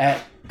looking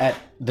at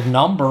the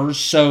numbers.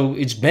 So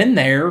it's been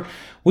there.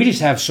 We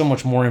just have so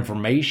much more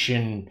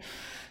information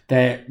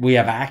that we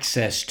have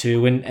access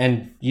to,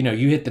 and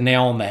you hit the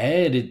nail on the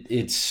head.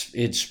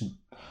 It's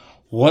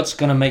what's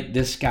going to make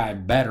this guy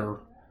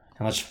better,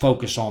 and let's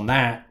focus on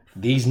that.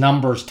 These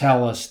numbers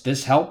tell us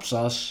this helps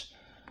us.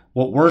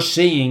 What we're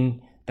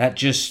seeing,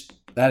 that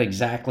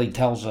exactly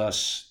tells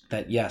us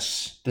that,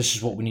 yes, this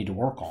is what we need to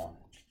work on.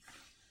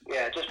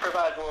 Yeah, it just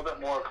provides a little bit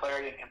more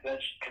clarity and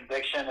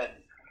conviction. And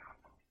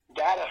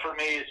data for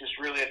me is just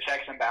really a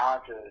checks and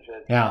balances.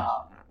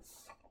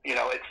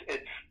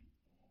 It's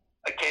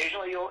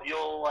occasionally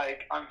you'll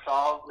like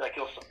unsolved,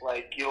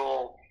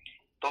 there'll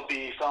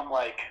be some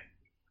like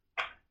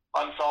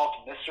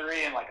unsolved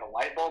mystery, and like a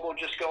light bulb will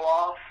just go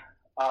off.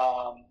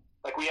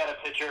 Like we had a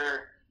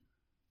pitcher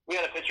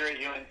at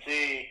UNC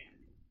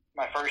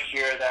my first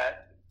year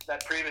the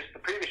previous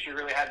year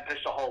really hadn't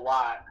pitched a whole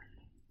lot,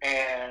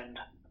 and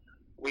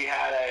we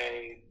had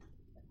a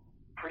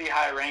pretty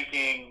high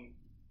ranking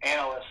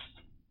analyst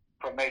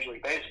from Major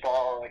League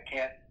Baseball, I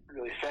can't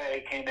really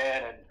say, came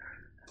in, and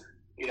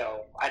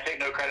I take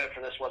no credit for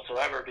this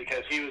whatsoever,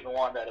 because he was the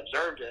one that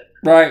observed it.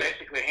 Right. I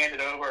basically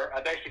handed over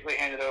our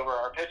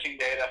pitching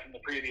data from the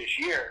previous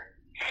year.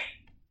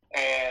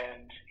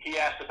 And he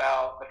asked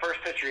about, the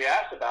first pitcher he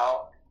asked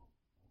about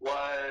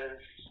was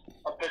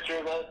a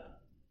pitcher that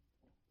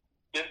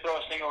didn't throw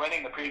a single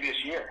inning the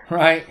previous year.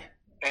 Right.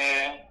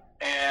 And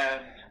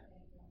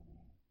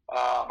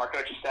our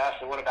coaching staff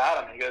said, "What about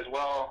him?" And he goes,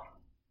 "Well,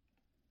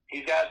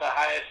 he's got the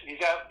highest. He's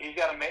got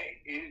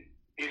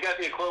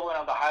the equivalent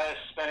of the highest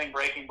spinning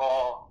breaking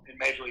ball in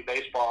Major League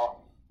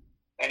Baseball,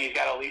 and he's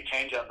got elite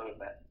changeup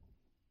movement.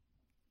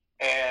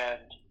 And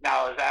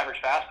now his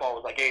average fastball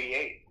was like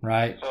 88.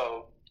 Right.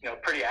 So,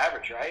 pretty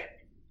average, right?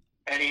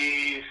 And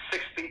he's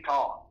 6 feet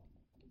tall.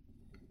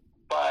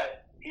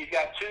 But he's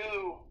got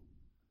two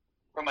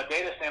from a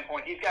data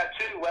standpoint, he's got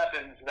two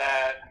weapons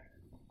that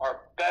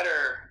are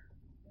better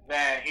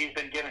than he's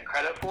been given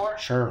credit for.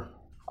 Sure.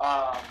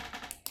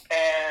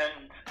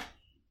 And,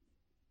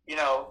 you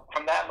know,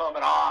 from that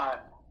moment on,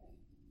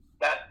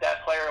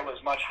 that player was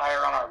much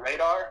higher on our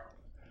radar,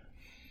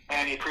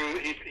 and he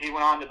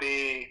went on to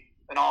be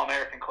an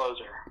All-American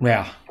closer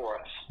for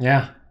us.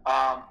 Yeah.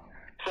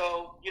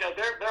 So, you know,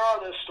 there are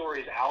those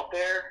stories out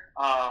there,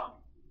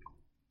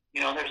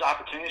 you know, and there's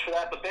opportunities for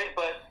that, but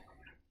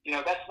you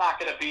know, that's not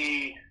going to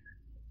be,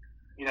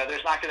 you know,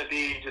 there's not going to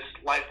be just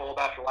light bulb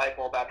after light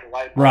bulb after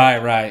light bulb.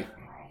 Right.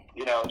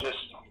 You know, just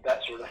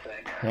that sort of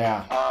thing.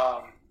 Yeah.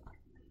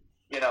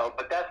 You know,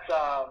 but that's,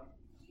 I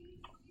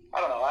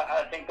don't know.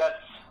 I think that's,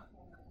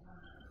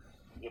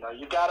 you know,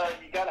 you gotta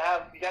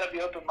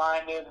be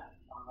open-minded.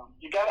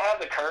 You gotta have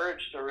the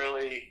courage to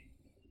really,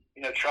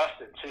 you know, trust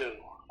it too.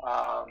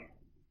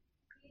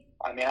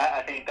 I mean,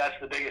 I think that's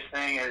the biggest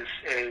thing is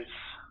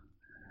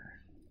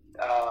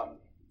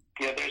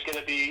you know,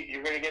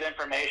 you're going to get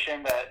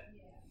information that,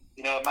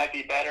 you know, it might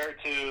be better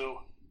to,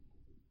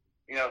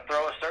 you know,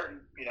 throw a certain,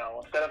 you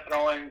know, instead of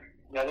throwing,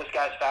 you know, this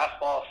guy's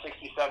fastball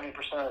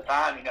 60-70% of the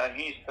time, you know,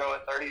 he needs to throw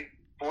it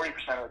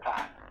 30-40% of the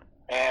time.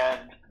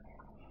 And,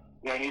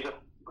 you know, you're going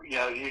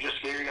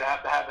to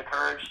have the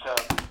courage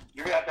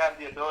you're going to have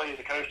the ability as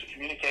a coach to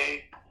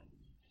communicate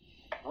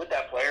with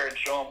that player and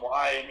show him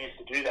why he needs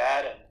to do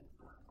that. And,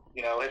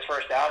 you know, his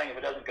first outing, if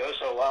it doesn't go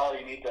so well,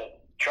 you need to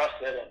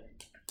trust it. And,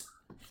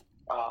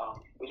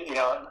 you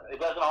know, it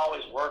doesn't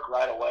always work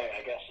right away,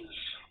 I guess, is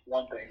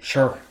one thing.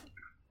 Sure.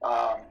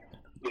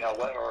 You know,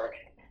 or,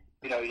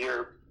 you know,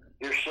 you're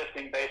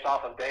shifting based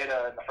off of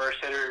data, and the first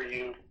hitter,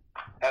 you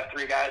have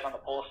three guys on the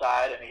pull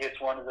side, and he hits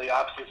one to the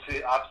opposite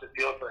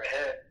field for a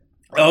hit.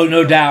 Oh,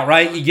 no doubt,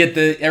 right? You get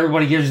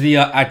everybody gives the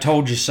 "I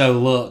told you so"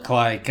 look,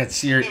 like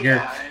it's you're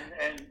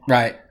and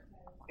right.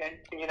 And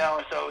you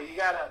know, so you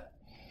gotta.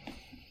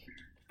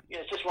 You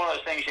know, it's just one of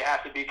those things you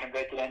have to be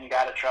convicted in. You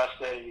gotta trust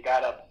it. You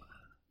gotta.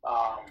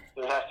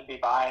 There has to be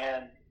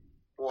buy-in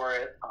for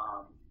it.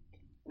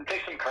 It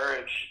takes some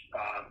courage,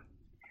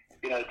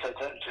 you know, to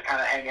kind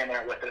of hang in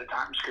there with it at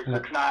times,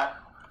 because it's not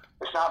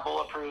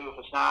bulletproof.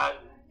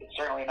 It's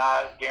certainly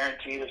not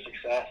guaranteed of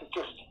success.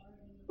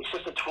 It's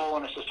just a tool,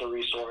 and it's just a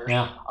resource.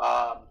 Yeah.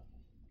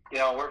 You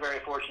know, we're very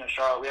fortunate in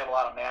Charlotte. We have a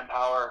lot of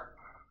manpower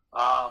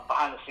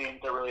behind the scenes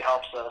that really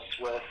helps us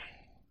with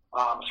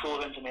a School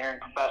of Engineering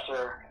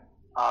professor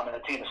and a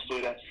team of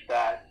students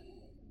that,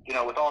 you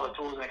know, with all the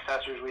tools and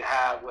accessories we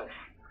have with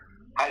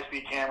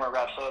high-speed camera,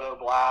 Rapsodo,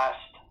 Blast,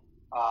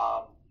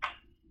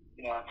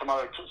 you know, and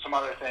some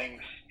other things,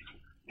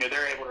 you know,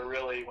 they're able to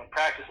really, when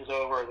practice is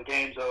over or the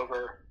game's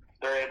over,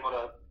 they're able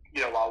to,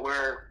 you know, while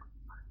we're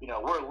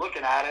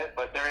looking at it,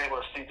 but they're able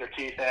to sink their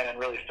teeth in and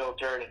really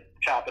filter it and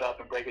chop it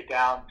up and break it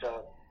down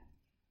to,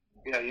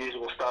 you know,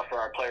 usable stuff for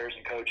our players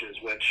and coaches,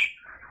 which,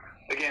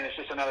 again, it's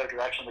just another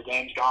direction the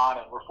game's gone,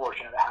 and we're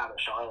fortunate to have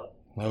it, Charlotte.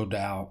 No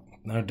doubt.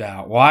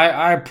 Well,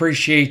 I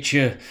appreciate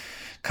you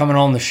coming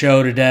on the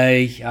show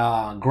today.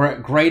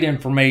 Great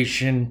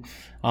information.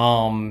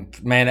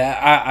 Man,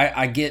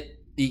 I get,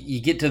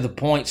 you get to the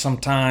point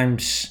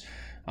sometimes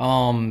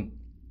when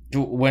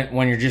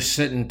you're just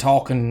sitting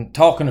talking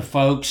to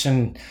folks,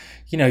 and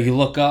you know, you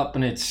look up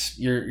and it's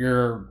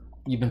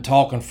you've been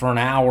talking for an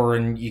hour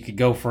and you could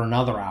go for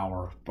another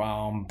hour.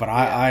 But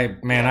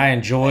I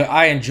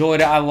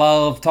enjoyed it. I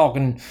love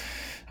talking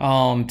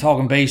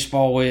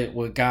baseball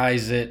with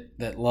guys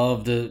that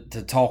love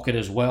to talk it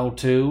as well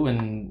too.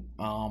 And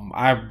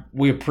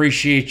we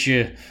appreciate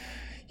you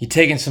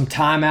taking some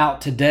time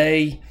out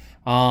today.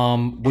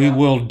 We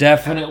will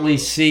definitely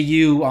see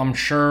you, I'm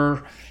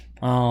sure,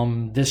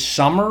 this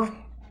summer.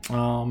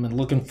 And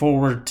looking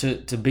forward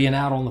to being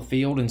out on the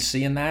field and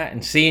seeing that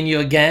and seeing you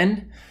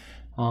again.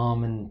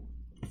 And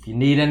if you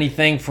need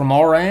anything from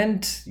our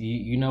end,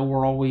 you know,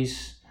 we're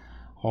always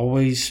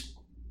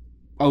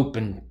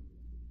open.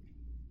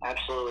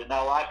 Absolutely.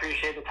 No, I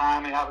appreciate the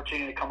time and the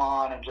opportunity to come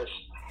on, and just,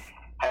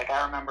 heck,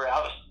 I remember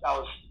I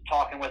was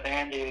talking with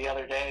Andy the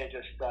other day.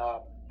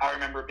 I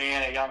remember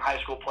being a young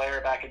high school player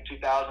back in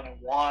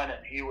 2001,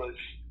 and he was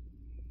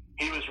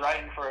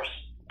writing for a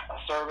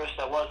service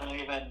that wasn't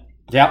even,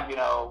 you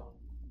know,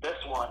 this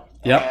one.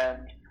 Yep.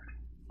 And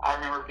I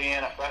remember being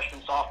a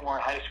freshman, sophomore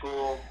in high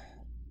school,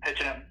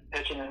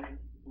 pitching in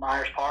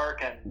Myers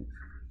Park, and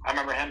I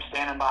remember him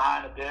standing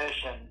behind the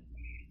dish and,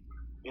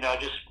 you know,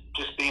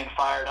 just being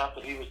fired up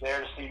that he was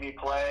there to see me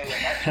play and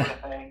that sort of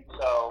thing.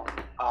 So,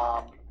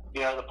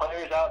 you know, the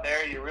players out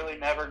there, you really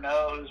never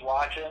know who's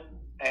watching.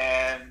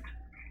 And,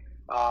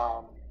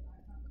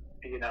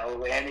 you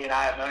know, Andy and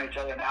I have known each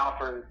other now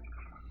for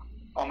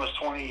almost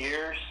 20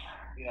 years,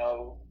 you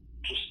know,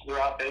 just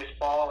throughout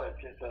baseball.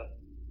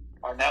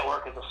 Our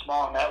network is a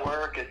small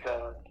network. It's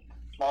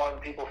smaller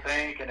than people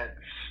think, and it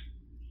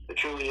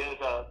truly is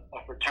a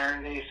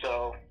fraternity.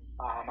 So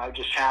I would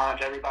just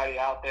challenge everybody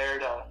out there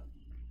to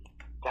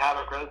have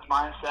a growth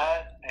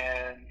mindset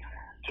and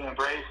to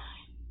embrace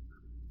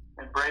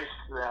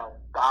you know,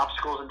 the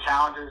obstacles and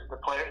challenges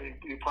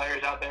you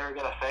players out there are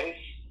going to face.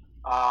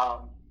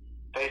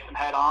 face them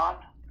head on,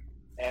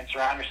 and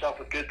surround yourself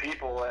with good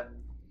people, and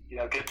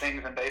good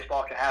things in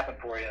baseball can happen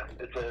for you.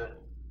 It's a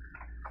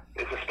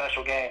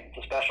special game. It's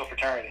a special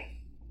fraternity.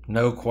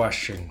 No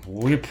question.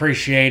 We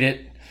appreciate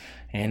it,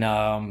 and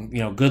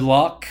good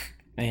luck,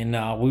 and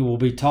we will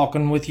be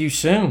talking with you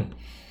soon.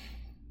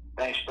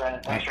 Thanks,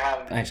 Brennan. Thanks for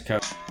having me. Thanks,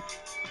 Coach.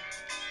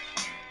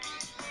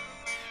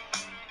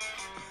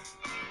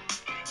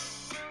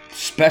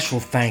 Special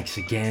thanks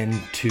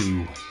again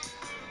to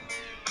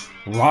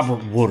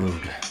Robert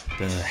Woodard,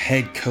 the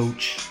head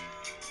coach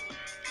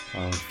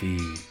of the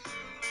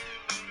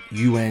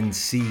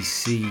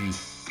UNCC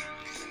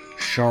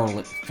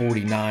Charlotte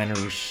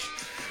 49ers,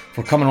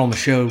 for coming on the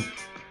show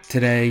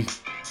today.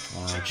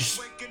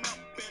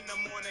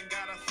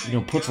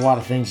 Puts a lot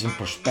of things in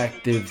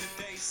perspective.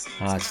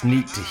 It's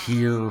neat to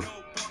hear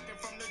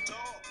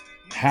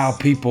how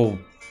people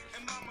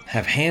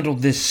have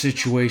handled this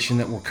situation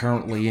that we're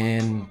currently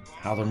in,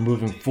 how they're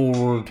moving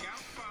forward,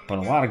 but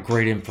a lot of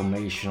great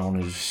information on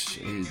his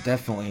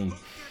definitely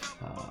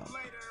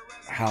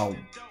how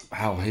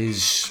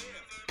his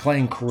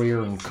playing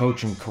career and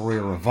coaching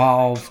career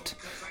evolved,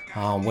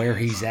 where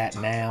he's at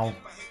now,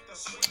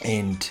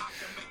 and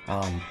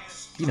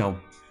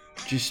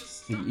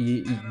just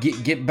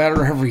get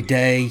better every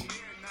day,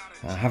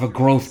 have a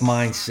growth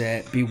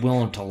mindset, be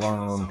willing to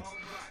learn,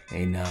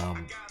 and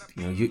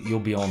you'll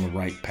be on the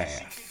right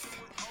path.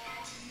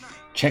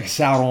 Check us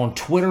out on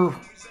Twitter.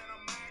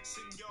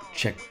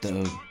 Check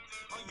the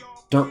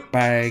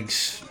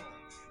dirtbags.com,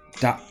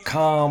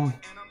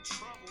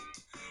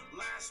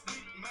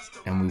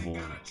 and we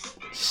will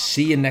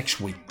see you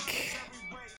next week.